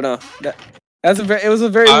 I don't know. It was a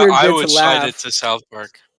very weird bit I to would laugh. cite it to South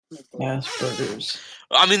Park. Asperger's.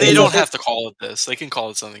 I mean, they don't have to call it this. They can call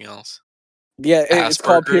it something else. Yeah, it's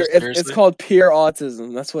called peer. It's called peer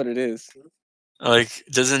autism. That's what it is. Like,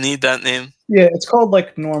 does it need that name? Yeah, it's called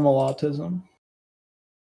like normal autism.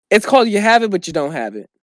 It's called you have it, but you don't have it.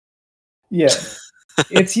 Yeah,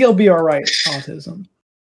 it's you'll be all right autism.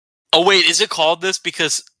 Oh wait, is it called this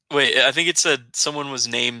because I think it said someone was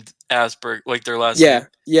named Asperger, like their last name.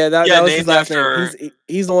 Yeah, that was his last name.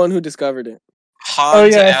 He's the one who discovered it.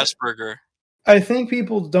 Hans Asperger. I think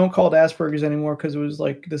people don't call it Asperger's anymore because it was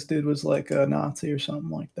like this dude was like a Nazi or something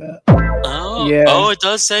like that. Oh, yeah. Oh, it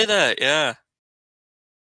does say that. Yeah.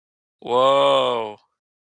 Whoa.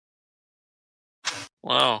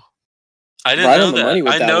 Wow. I didn't know that.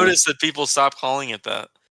 I noticed that people stopped calling it that.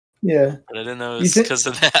 Yeah. But I didn't know it was because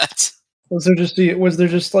of that. Was there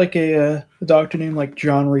just like a doctor named like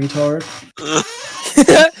John Retard?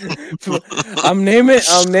 I'm naming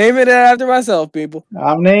it after myself, people.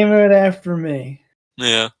 I'm naming it after me.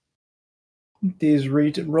 Yeah.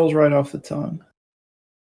 Rolls right off the tongue.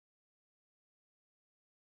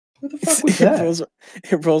 What the fuck was that?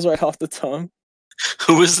 It rolls right off the tongue.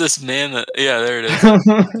 Who is this man? Yeah, there it is.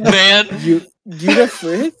 Man. Uda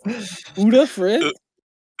Frith? Uda Frith?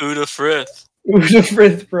 Uda Frith. Uda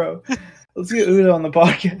Frith, bro. Let's get Uda on the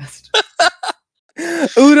podcast.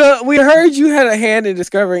 Uda, we heard you had a hand in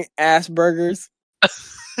discovering Asperger's.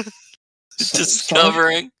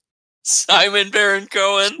 Discovering Simon Baron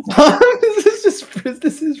Cohen. Is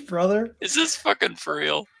this his brother? Is this fucking for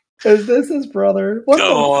real? Is this his brother? What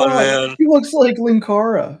Come on, man. He looks like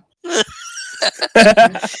Linkara.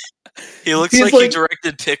 He looks like he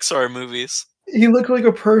directed Pixar movies. He looked like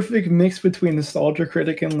a perfect mix between Nostalgia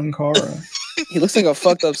Critic and Linkara. He looks like a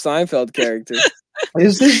fucked up Seinfeld character.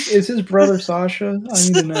 Is his brother Sasha? I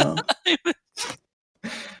need to know.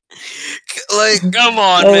 Like, come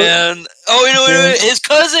on, man. Oh, wait, his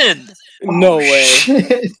cousin. No way.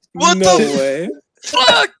 Shit. What the way?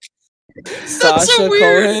 Fuck. Sasha so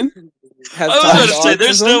weird. Cohen. I was about to say,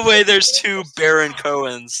 there's no way there's two Baron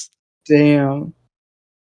Cohens. Damn.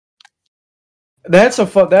 That is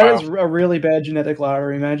a really bad genetic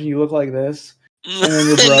lottery. Imagine you look like this, and then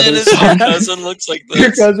your cousin looks like this.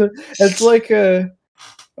 Your cousin. It's like oh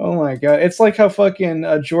my god, it's like how fucking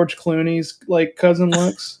George Clooney's like cousin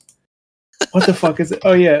looks. What the fuck is it?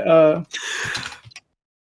 Oh yeah,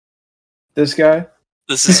 this guy.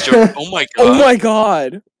 This is George. Oh my god. Oh my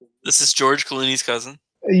god. This is George Clooney's cousin.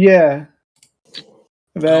 Yeah.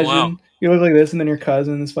 Imagine you look like this, and then your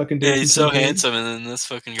cousin is fucking. Yeah, he's so handsome, and then this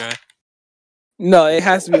fucking guy. No, it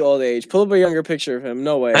has to be old age. Pull up a younger picture of him.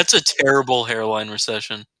 No way. That's a terrible hairline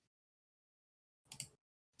recession.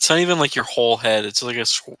 It's not even like your whole head. It's like a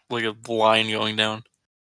line going down.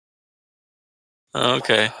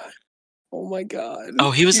 Okay. Oh my god. Oh,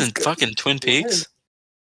 he was in fucking Twin Peaks?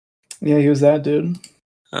 Yeah, he was that dude.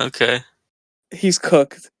 Okay. He's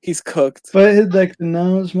cooked. But the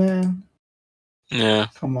nose, man. Yeah.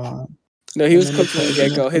 Come on. No, he was cooked from the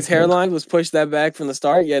get-go. His hairline was pushed that back from the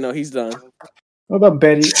start. Yeah, no, he's done. What about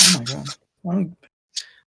Betty? Oh my god.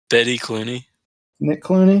 Betty Clooney? Nick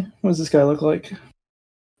Clooney? What does this guy look like?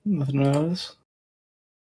 Nothing to notice.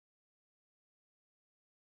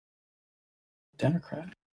 Democrat.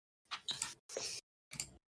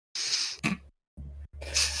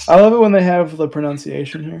 I love it when they have the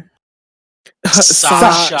pronunciation here.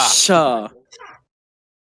 Sasha.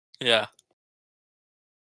 Yeah.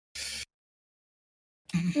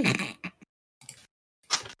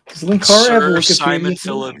 Does Linkara have a Wikipedia? Simon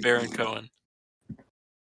Philip Baron Cohen.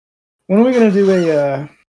 When are we gonna do a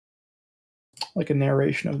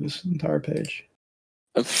narration of this entire page?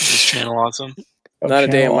 This channel awesome. Not a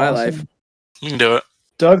day in my life. You can do it.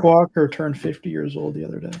 Doug Walker turned 50 years old the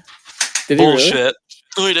other day. Did he Bullshit. really?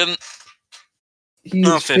 No, he didn't. He's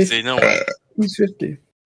not 50. No way. He's 50.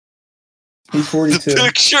 He's 42. The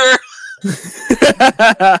picture.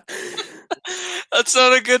 That's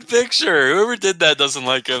not a good picture. Whoever did that doesn't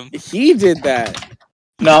like him. He did that.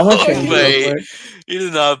 No, I'm gonna change it. He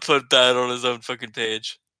did not put that on his own fucking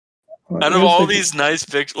page. Out of all these nice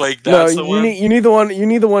pictures, like that's the one. You need the one. You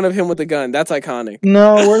need the one of him with the gun. That's iconic.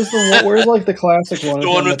 No, where's like the classic one? The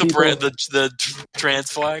one with the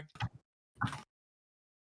trans flag.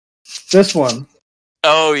 This one.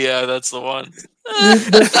 Oh yeah, that's the one. I'm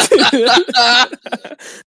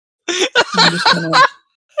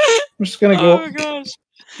just gonna go. Oh my gosh!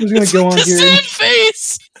 I'm just gonna go on here. Sad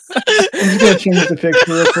face. I'm just gonna change the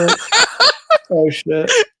picture real quick. Oh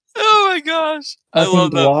shit! Oh my gosh! I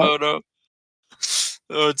love that photo.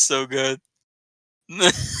 Oh, it's so good.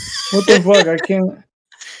 What the fuck? I can't.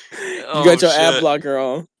 You got your ad blocker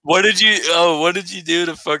on. What did you do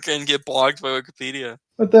to fucking get blocked by Wikipedia?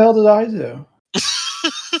 What the hell did I do?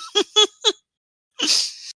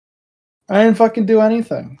 I didn't fucking do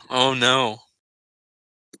anything. Oh no.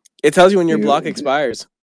 It tells you when your block expires.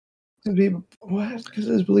 What? Because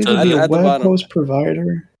it's believed to be a web host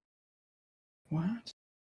provider. What?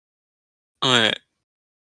 Alright.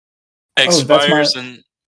 Expires on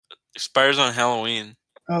Halloween.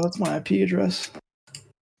 Oh, that's my IP address.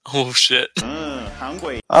 Oh shit. I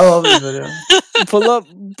love this video. Pull up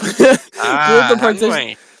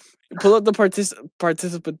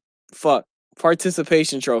the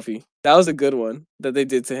participation trophy. That was a good one that they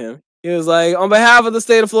did to him. He was like, on behalf of the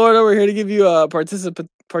state of Florida, we're here to give you a participation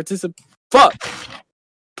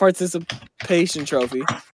trophy.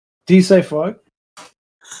 Do you say fuck?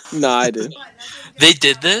 No, I did. They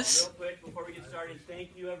did this? Real quick, before we get started,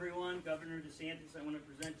 thank you everyone. Governor DeSantis, I want to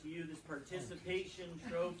present to you this participation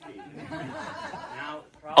trophy. Now,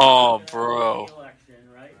 oh, bro. Election,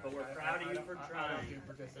 right? But we're proud of you for trying.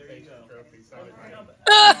 There you go.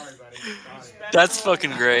 That's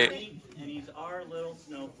fucking great. And he's our little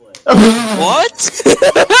snowflake. What?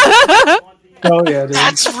 Oh yeah, dude.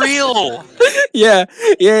 That's real. Yeah.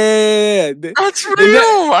 That's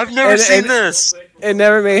real. I've never seen this. It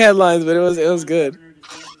never made headlines, but it was good. I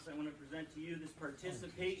want to present to you this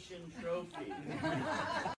participation trophy.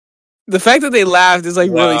 The fact that they laughed is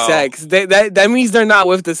like really sad because that means they're not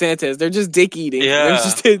with DeSantis. They're just dick eating. Yeah.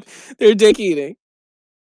 They're dick eating.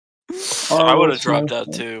 I would have dropped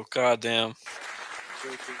that too. God damn.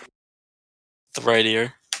 The right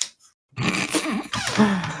ear.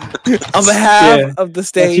 On behalf of the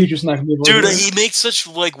state. Dude, he makes such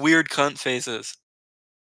like weird cunt faces.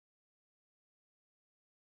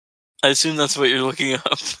 I assume that's what you're looking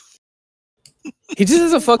up. He just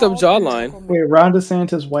has a fucked up jawline. Wait, Ron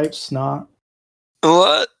DeSantis wipes snot.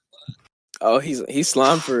 What? Oh, he's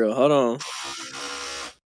slime for real. Hold on.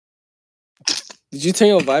 Did you turn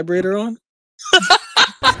your vibrator on?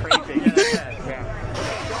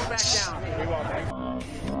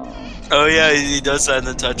 Oh yeah, he does that and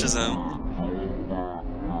then touches him.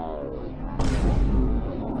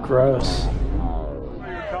 Gross.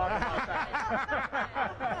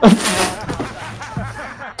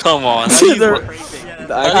 Come on. How do you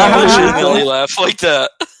legitimately laugh like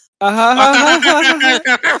that?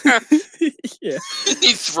 Yeah.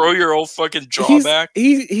 You throw your old fucking jaw back.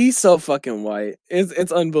 He's so fucking white.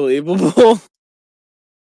 It's unbelievable.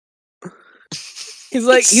 He's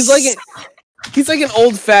like an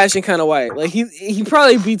old fashioned kind of white. Like he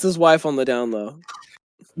probably beats his wife on the down low.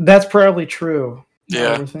 That's probably true.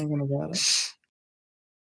 Yeah. We're thinking about it.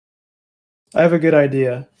 I have a good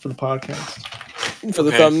idea for the podcast. For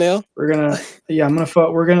the thumbnail? We're gonna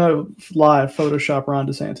live Photoshop Ron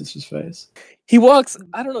DeSantis' face. He walks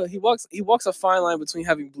a fine line between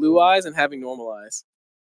having blue eyes and having normal eyes.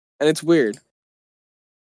 And it's weird.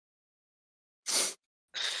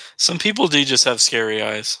 Some people do just have scary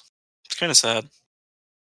eyes. It's kind of sad.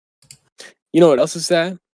 You know what else is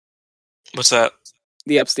sad? What's that?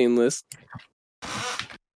 The Epstein list.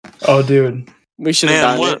 Oh, dude. We should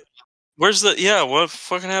have gotten it. Where's what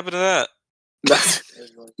fucking happened to that?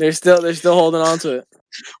 They're still holding on to it.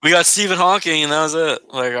 We got Stephen Hawking and that was it.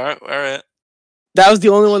 Like, all right. That was the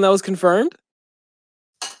only one that was confirmed?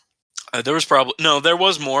 There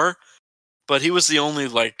was more, but he was the only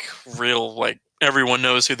like real like everyone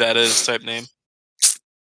knows who that is type name.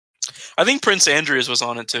 I think Prince Andrews was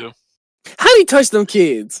on it too. How'd he touch them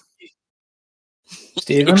kids?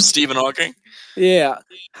 Stephen Hawking? Yeah.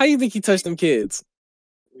 How do you think he touched them kids?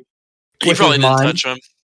 He probably didn't touch them,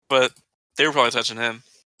 but they were probably touching him.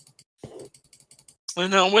 Well,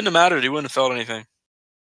 no, it wouldn't have mattered. He wouldn't have felt anything.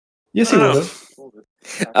 Yes, he would have.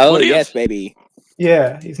 Oh, yes, baby.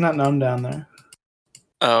 Yeah, he's not numb down there.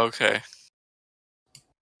 Oh, okay.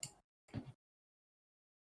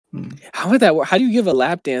 How would that work? How do you give a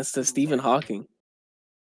lap dance to Stephen Hawking?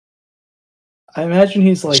 I imagine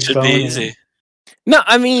he's like should be easy. No,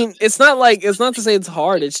 I mean it's not to say it's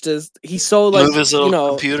hard. It's just he's so like move his little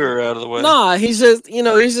computer out of the way. Nah, he has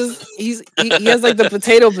like the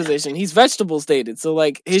potato position. He's vegetable stated, so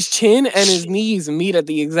like his chin and his knees meet at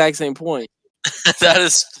the exact same point.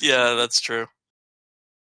 That's true.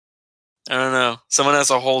 I don't know. Someone has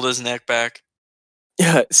to hold his neck back.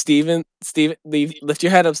 Yeah, Steven, lift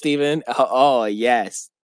your head up, Steven. Oh yes.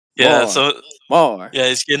 Yeah, more. Yeah,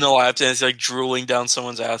 he's getting a lap dance, like drooling down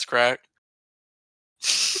someone's ass crack.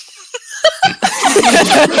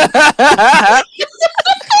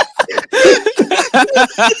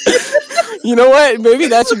 You know what? Maybe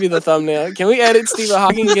that should be the thumbnail. Can we edit Stephen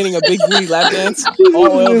Hawking getting a big booty lap dance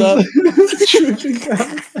all oiled up? Tripping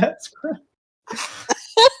down the fast crap.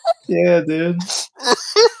 Yeah, dude.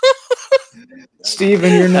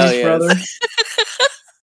 Steven, you're next, yes. brother.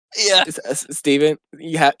 Yeah. Steven,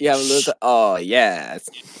 you have a little. Oh, yes.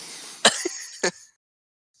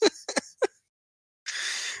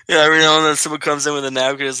 Yeah, every now and then someone comes in with a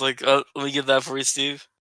napkin. It's like, let me get that for you, Steve.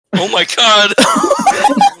 Oh my god!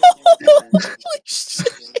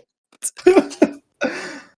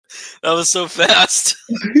 That was so fast.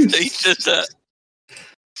 He did that.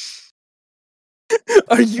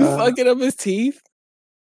 Are you fucking up his teeth?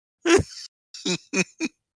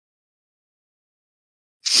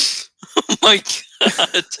 Oh my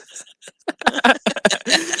god!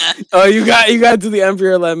 Oh, you got to do the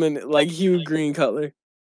Emperor Lemon like hue green color.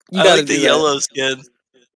 You I like the yellow skin.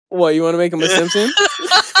 What, you want to make him a Simpson?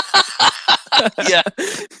 Yeah.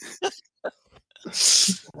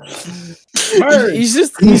 He's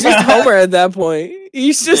just Homer at that point.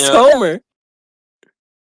 He's just Homer.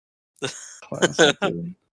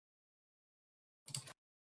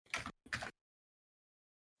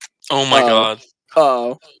 Oh my god.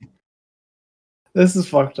 Oh. This is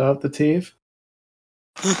fucked up. The teeth.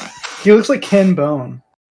 He looks like Ken Bone.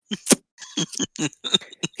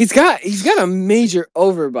 He's got a major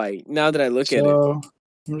overbite now that I look at it.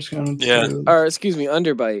 I'm just gonna or excuse me,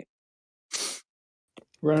 underbite.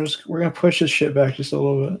 We're gonna push this shit back just a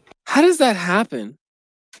little bit. How does that happen?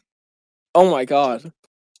 Oh my god.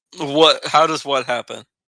 What? How does what happen?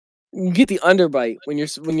 You get the underbite when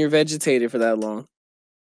you're vegetated for that long.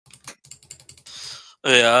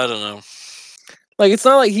 Yeah, I don't know. Like, it's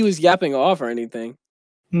not like he was yapping off or anything.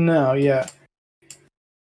 No, yeah.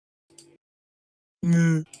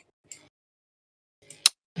 You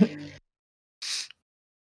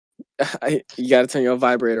gotta turn your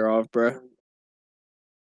vibrator off, bro.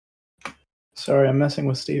 Sorry, I'm messing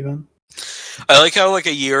with Steven. I like how, like,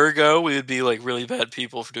 a year ago, we would be, like, really bad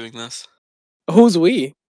people for doing this. Who's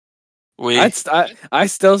we? We. I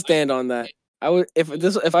still stand on that. I would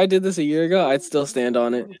if I did this a year ago, I'd still stand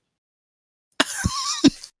on it.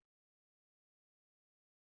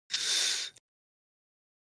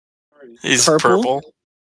 He's purple.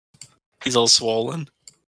 He's all swollen.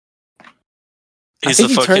 He's a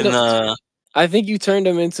fucking I think you turned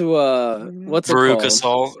him into what's it Veruca called?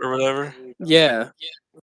 Salt or whatever. Yeah.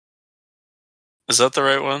 Is that the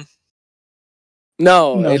right one?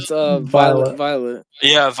 No, it's Violet.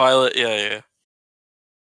 Yeah, Violet. Yeah.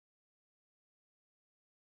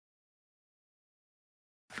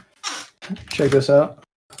 Check this out.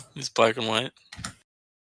 He's black and white.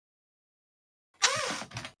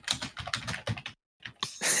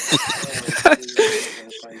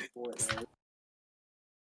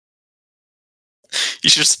 You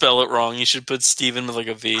should spell it wrong. You should put Steven with like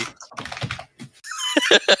a V.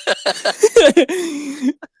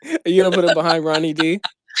 Are you gonna put it behind Ronnie D?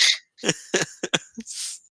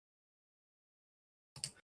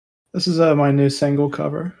 This is my new single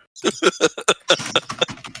cover.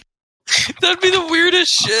 That'd be the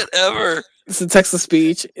weirdest shit ever. It's a text to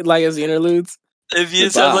speech, like as the interludes. If you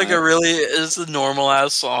said like it's a normal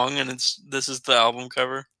ass song and this is the album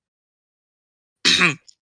cover.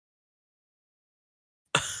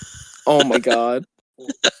 Oh my god.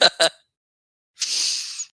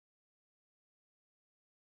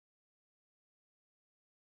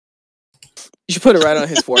 You should put it right on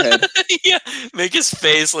his forehead. Yeah, make his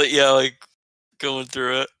face like going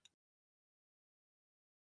through it.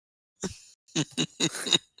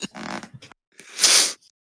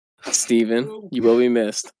 Steven, you will be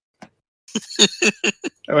missed.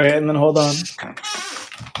 Oh, wait, and then hold on.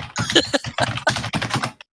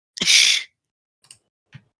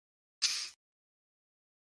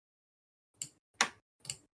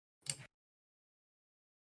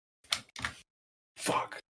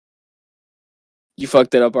 Fuck. You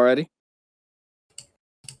fucked it up already?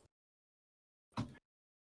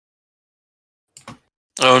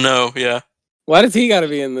 Oh no, yeah. Why does he gotta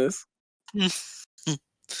be in this?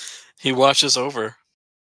 He watches over.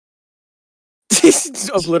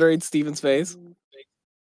 Obliterate Steven's face.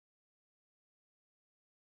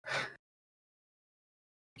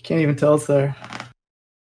 You can't even tell it's there.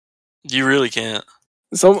 You really can't.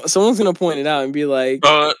 Someone's gonna point it out and be like,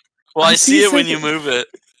 well, I see it when you move it.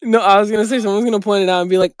 No, I was gonna say someone's gonna point it out and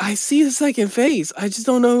be like, I see the second face. I just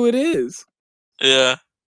don't know who it is. Yeah.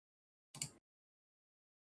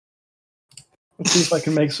 Let's see if I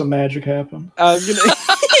can make some magic happen. I was gonna.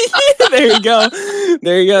 There you go.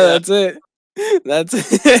 There you go. Yeah. That's it. That's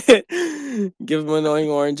it. Give him annoying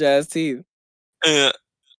orange ass teeth. Yeah.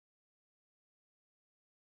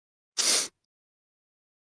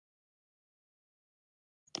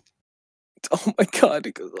 Oh my god,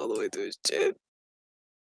 it goes all the way to his chin.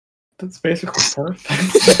 That's basically perfect.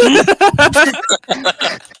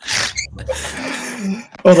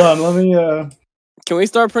 Hold on, let me. Can we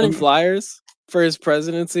start printing flyers for his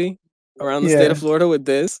presidency around the state of Florida with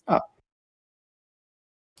this? I'm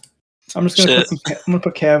just gonna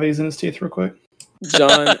put cavities in his teeth real quick.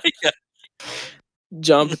 Jon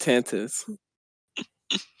Pedantis.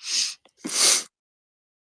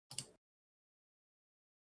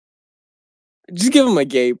 Just give him a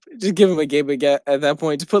gape. Just give him a gape at that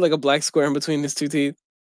point. Just put like a black square in between his two teeth.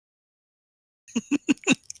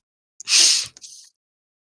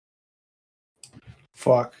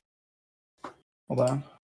 Fuck. Hold on.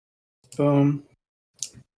 Boom.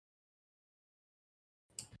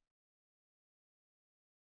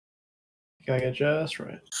 Gotta get just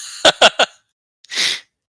right.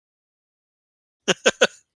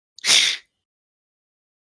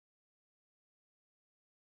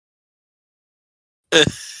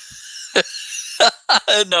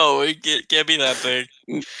 No, it can't be that big.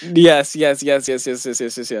 Yes. It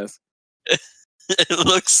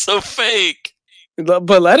looks so fake.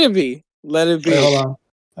 But let it be. Let it be. Wait, hold on.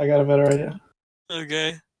 I got a better idea.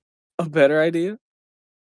 Okay. A better idea?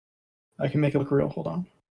 I can make it look real. Hold on.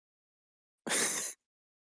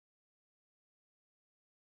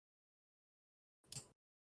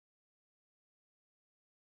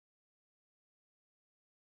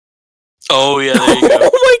 Oh yeah, there you go.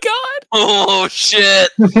 Oh my god! Oh shit!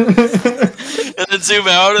 And then zoom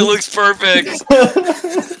out, it looks perfect.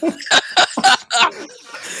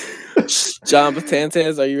 Jon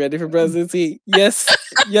Pedantis, are you ready for presidency? Yes,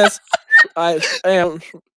 I am.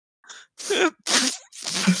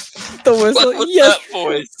 The whistle, yes. That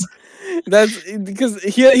voice. That's because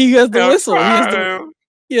he has the whistle.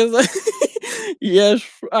 He has like, yes,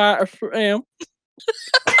 I am.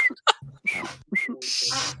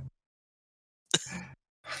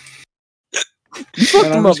 You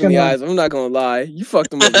fucked him up in the eyes. I'm not gonna lie. You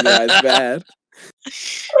fucked him up in the eyes bad.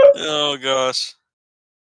 Oh gosh.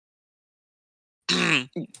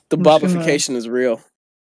 The bobification is real.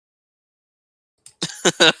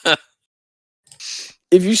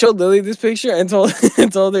 If you showed Lily this picture and told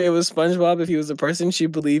her it was SpongeBob if he was a person,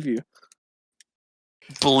 she'd believe you.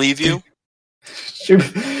 Believe you?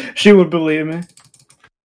 She would believe me.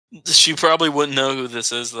 She probably wouldn't know who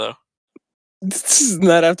this is, though. This is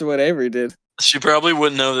not after what Avery did. She probably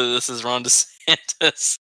wouldn't know that this is Ron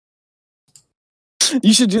DeSantis.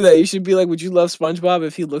 You should do that. You should be like, would you love SpongeBob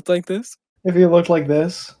if he looked like this? If he looked like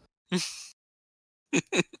this?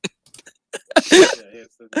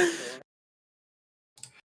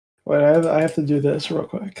 Wait, I have to do this real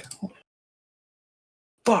quick.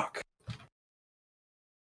 Fuck.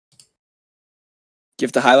 You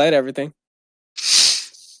have to highlight everything.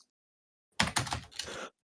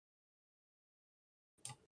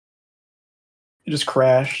 It just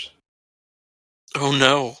crashed. Oh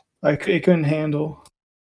no. It couldn't handle.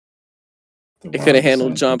 It could have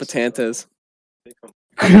handled Jon Pedantis.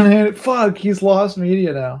 Fuck, he's lost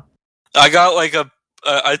media now. I got like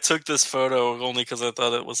I took this photo only because I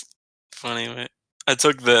thought it was funny. Right? I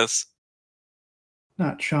took this.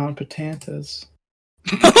 Not Jon Pedantis.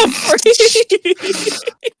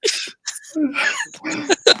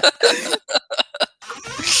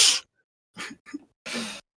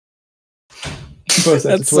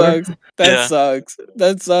 That sucks.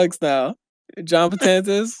 That sucks now. Jon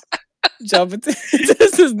Pedantis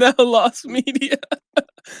has now lost media.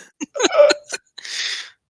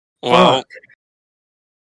 Well,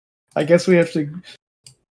 I guess we have to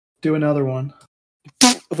do another one.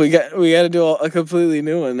 We got to do a completely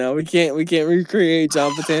new one now. We can't recreate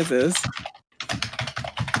Jon Pedantis.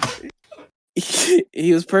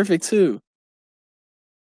 He was perfect too.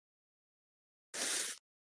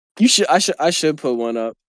 I should put one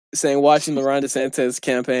up saying watching the Ron DeSantis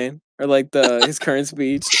campaign or like his current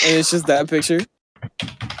speech, and it's just that picture.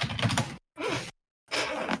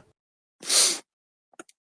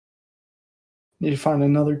 Need to find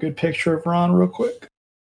another good picture of Ron real quick.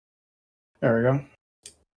 There we go.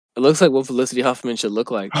 It looks like what Felicity Huffman should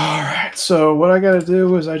look like. All right. So what I got to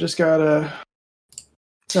do is I just gotta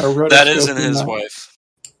that isn't his wife.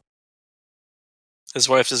 His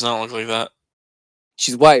wife does not look like that.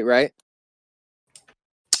 She's white, right?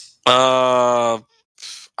 I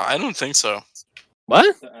don't think so.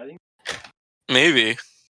 What? Maybe.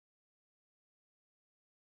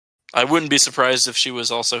 I wouldn't be surprised if she was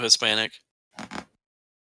also Hispanic.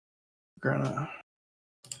 We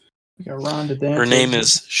got Ron DeSantis. Her name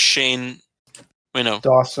is Shane. Wait, no.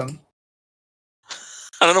 Dawson.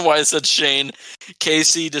 I don't know why I said Shane.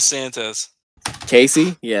 Casey DeSantis.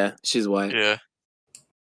 Casey? Yeah, she's white. Yeah.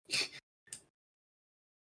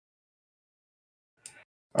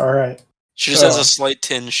 All right. She just has a slight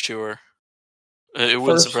tinge to her. It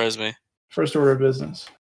wouldn't surprise me. First order of business.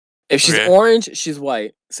 If she's orange, she's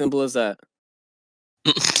white. Simple as that.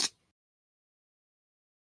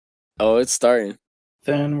 Oh, it's starting.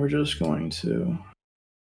 Then we're just going to...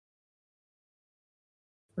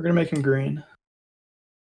 We're going to make him green.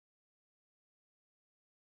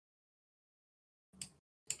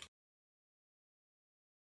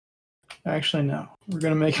 Actually, no. We're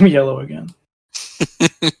going to make him yellow again.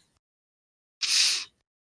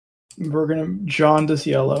 We're going to jaundice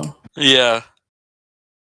yellow. Yeah.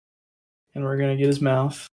 And we're going to get his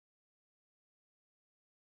mouth.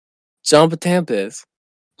 Jon Pedantis.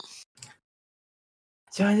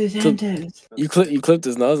 Jon Pedantis. You clipped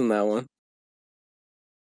his nose in that one.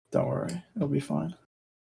 Don't worry. It'll be fine.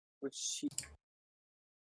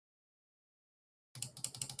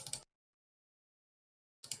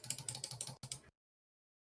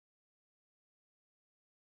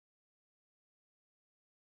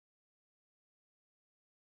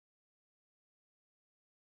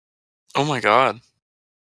 Oh my god.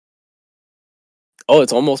 Oh,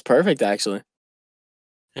 it's almost perfect, actually.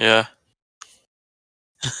 Yeah.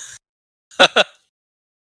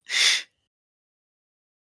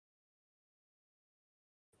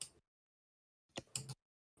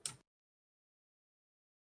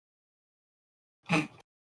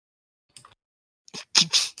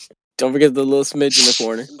 Don't forget the little smidge in the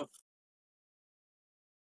corner.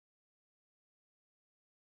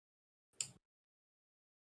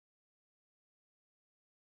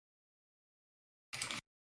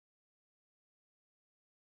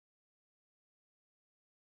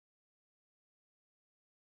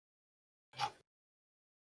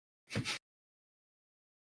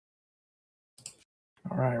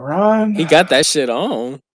 All right, Ron. He got that shit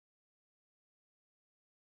on.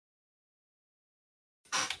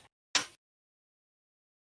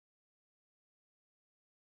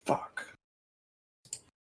 Fuck.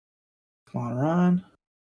 Come on, Ron.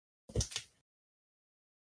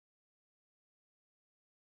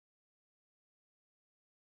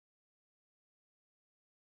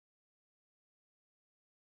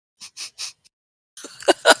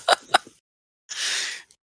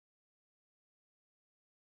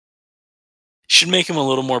 Should make him a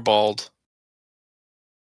little more bald.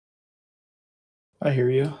 I hear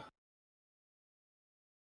you.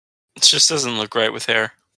 It just doesn't look right with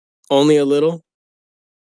hair. Only a little?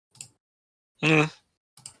 Mm.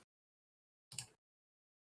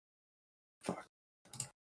 Fuck.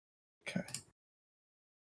 Okay.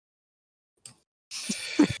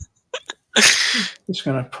 Just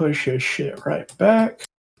gonna push his shit right back.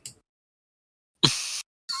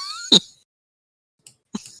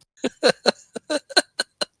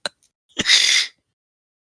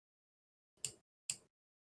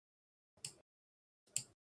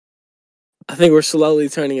 I think we're slowly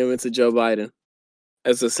turning him into Joe Biden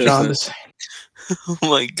as a citizen. Oh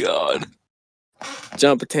my god.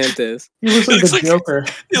 Jon Pedantis. He looks like the Joker.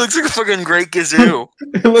 He looks like a fucking great kazoo.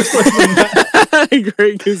 He looks like the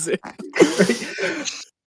Great kazoo.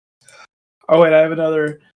 Oh wait, I have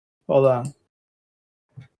another. Hold on.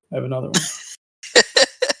 I have another one.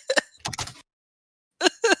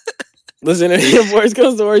 Listen, if worst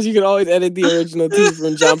comes to worst, you can always edit the original teeth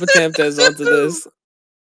from Jon Pedantis onto this.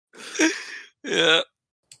 Yeah.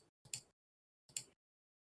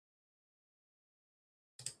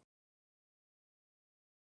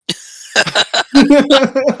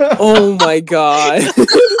 Oh my god.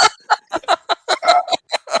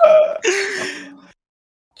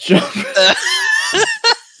 He looks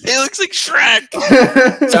like Shrek.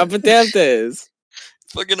 Jon Pedantis.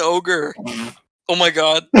 Fucking ogre. Oh my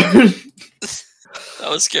god. That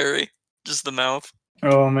was scary. Just the mouth.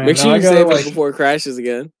 Oh man. Make sure you save it before it crashes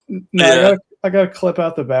again. No, yeah. I gotta clip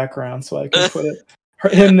out the background so I can put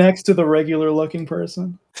him next to the regular looking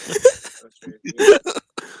person.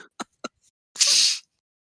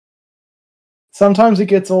 Sometimes it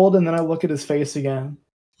gets old and then I look at his face again.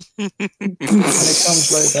 And it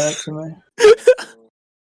comes right back to me.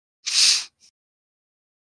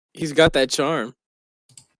 He's got that charm.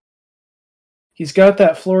 He's got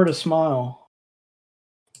that Florida smile.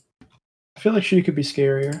 I feel like she could be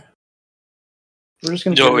scarier. We're just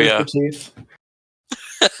gonna do the teeth.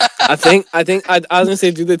 I think I was gonna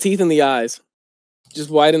say do the teeth and the eyes.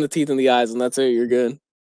 Just widen the teeth and the eyes, and that's it. You're good.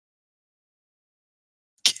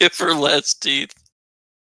 Give her less teeth.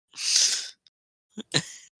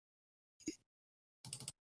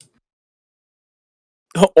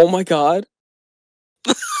 Oh my god.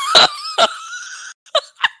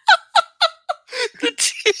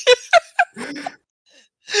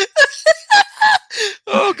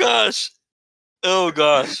 Oh gosh. Oh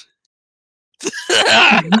gosh.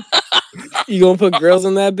 You gonna put grills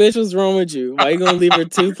in that bitch? What's wrong with you? Why you gonna leave her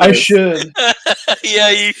toothless? I should. Yeah,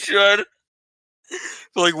 you should.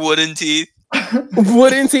 Like wooden teeth.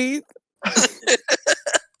 Wooden teeth?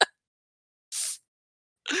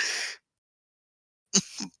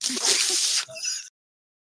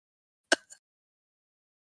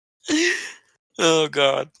 Oh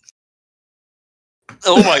god.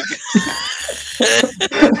 Oh my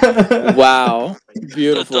god. Wow.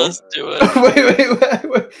 Beautiful. That does do it.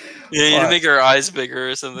 Wait. Yeah, you need to make her eyes bigger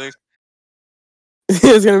or something.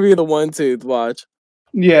 It's gonna be the one tooth, watch.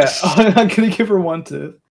 Yeah, I'm gonna give her one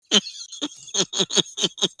tooth.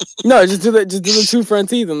 No, just do the 2 front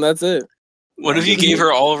teeth and that's it. What if you gave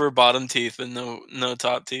her all of her bottom teeth and no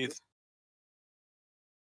top teeth?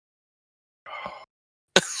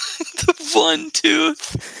 The one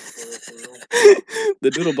tooth.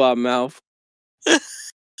 The doodle bob mouth. I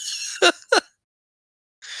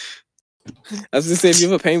was gonna say, if you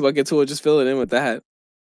have a paint bucket tool, just fill it in with that.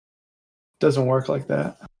 Doesn't work like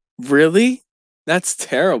that. Really? That's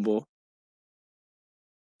terrible.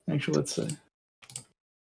 Actually, let's see.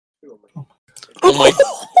 Oh my!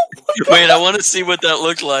 Wait, I want to see what that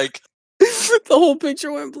looked like. The whole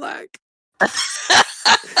picture went black.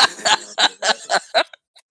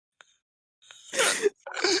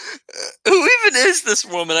 Who even is this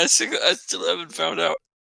woman? I still haven't found out.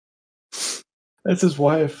 That's his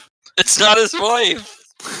wife. It's not his wife.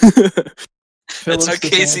 It's not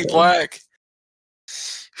Casey Black.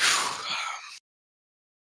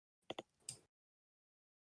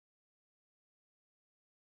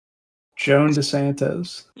 Jon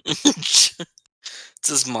DeSantis. It's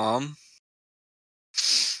his mom.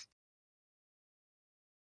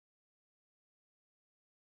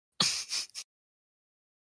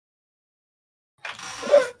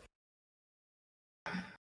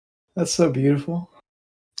 That's so beautiful.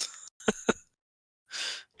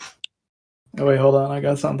 Oh wait, hold on. I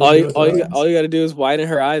got something. All you got to do is widen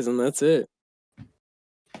her eyes, and that's it.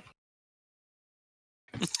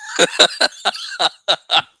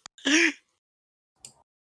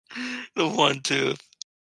 The one tooth.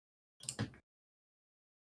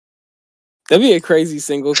 That'd be a crazy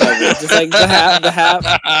single cover. Just like the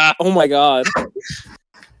hat. Oh my god.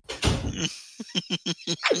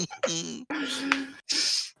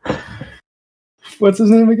 What's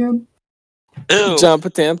his name again? Ew. Jon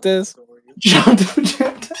Pedantis. Jon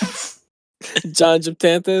Pedantis. Jon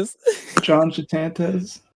Pedantis. Jon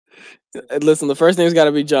Pedantis. Listen, the first name's got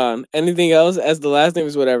to be John. Anything else, as the last name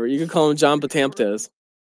is whatever. You can call him Jon Pedantis.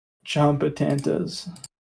 Jon Pedantis.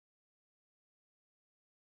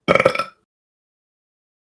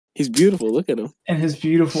 He's beautiful. Look at him. And his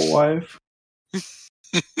beautiful wife.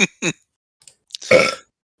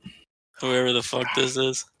 Whoever the fuck this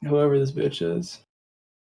is. Whoever this bitch is.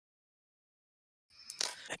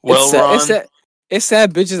 Well, Ron. It's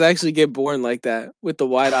sad bitches actually get born like that with the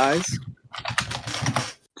wide eyes.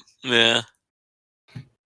 Yeah.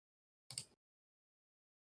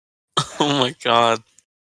 Oh my god.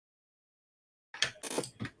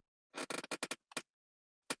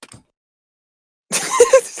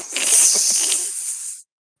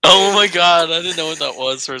 Oh my god, I didn't know what that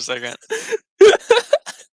was for a second. You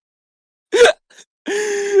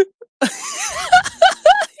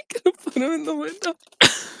could have put him in the window.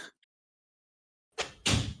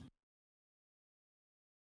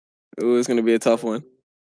 Ooh, it's gonna be a tough one.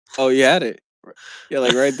 Oh, you had it. Yeah,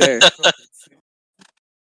 like right there.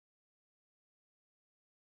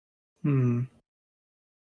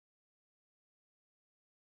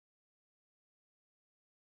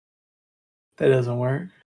 That doesn't work.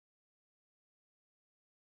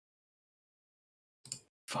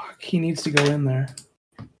 Fuck, he needs to go in there.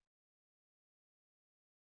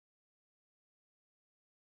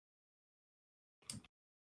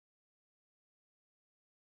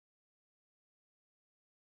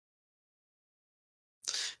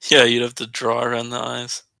 Yeah, you'd have to draw around the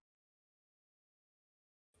eyes.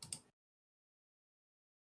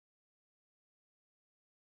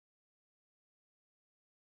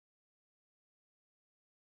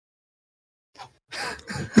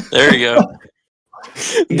 There you go.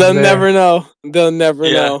 They'll never know. They'll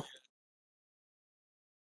never know.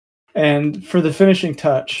 And for the finishing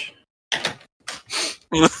touch.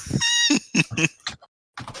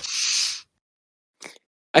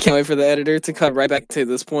 I can't wait for the editor to cut right back to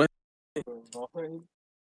this point.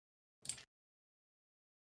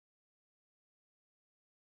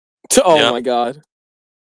 Oh my god.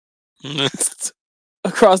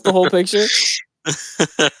 Across the whole picture?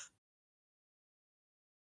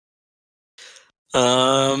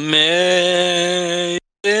 Amazing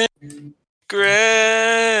Grace.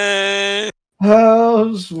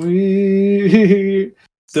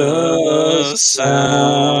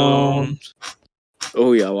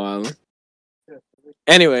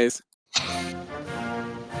 Anyways.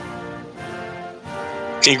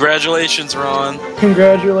 Congratulations, Ron.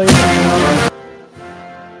 Congratulations, Ron.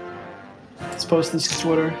 Let's post this to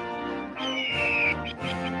Twitter.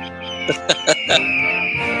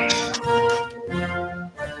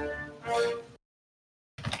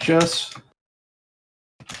 Just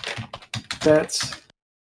that's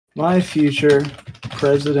my future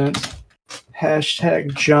president.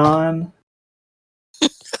 Hashtag Jon.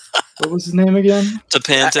 What was his name again?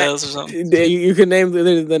 Pedantis or something. You could name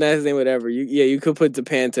the last name whatever. You could put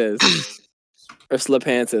Pedantis or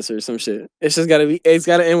Slapantis or some shit. It's just gotta be. It's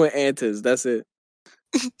gotta end with Antis. That's it.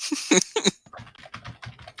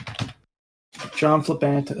 Jon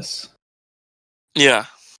Pedantis. Yeah.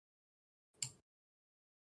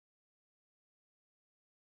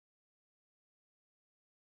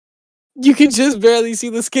 You can just barely see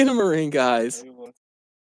the Skinamarink guys.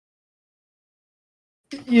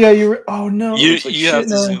 Yeah, you're. Oh no! You like have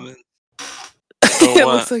to zoom in. It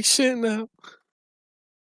looks like shit now.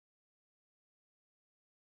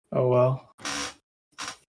 Oh well.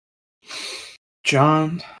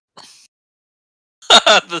 Jon.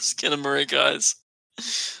 The Skinamarink guys.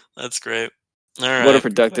 That's great. All right. What a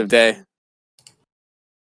productive day.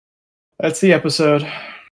 That's the episode.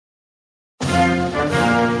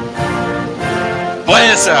 Play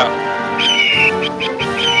us out.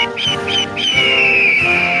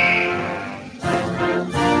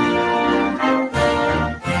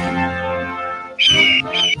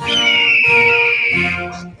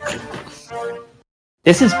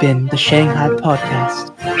 This has been the Shanghai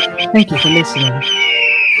Podcast. Thank you for listening.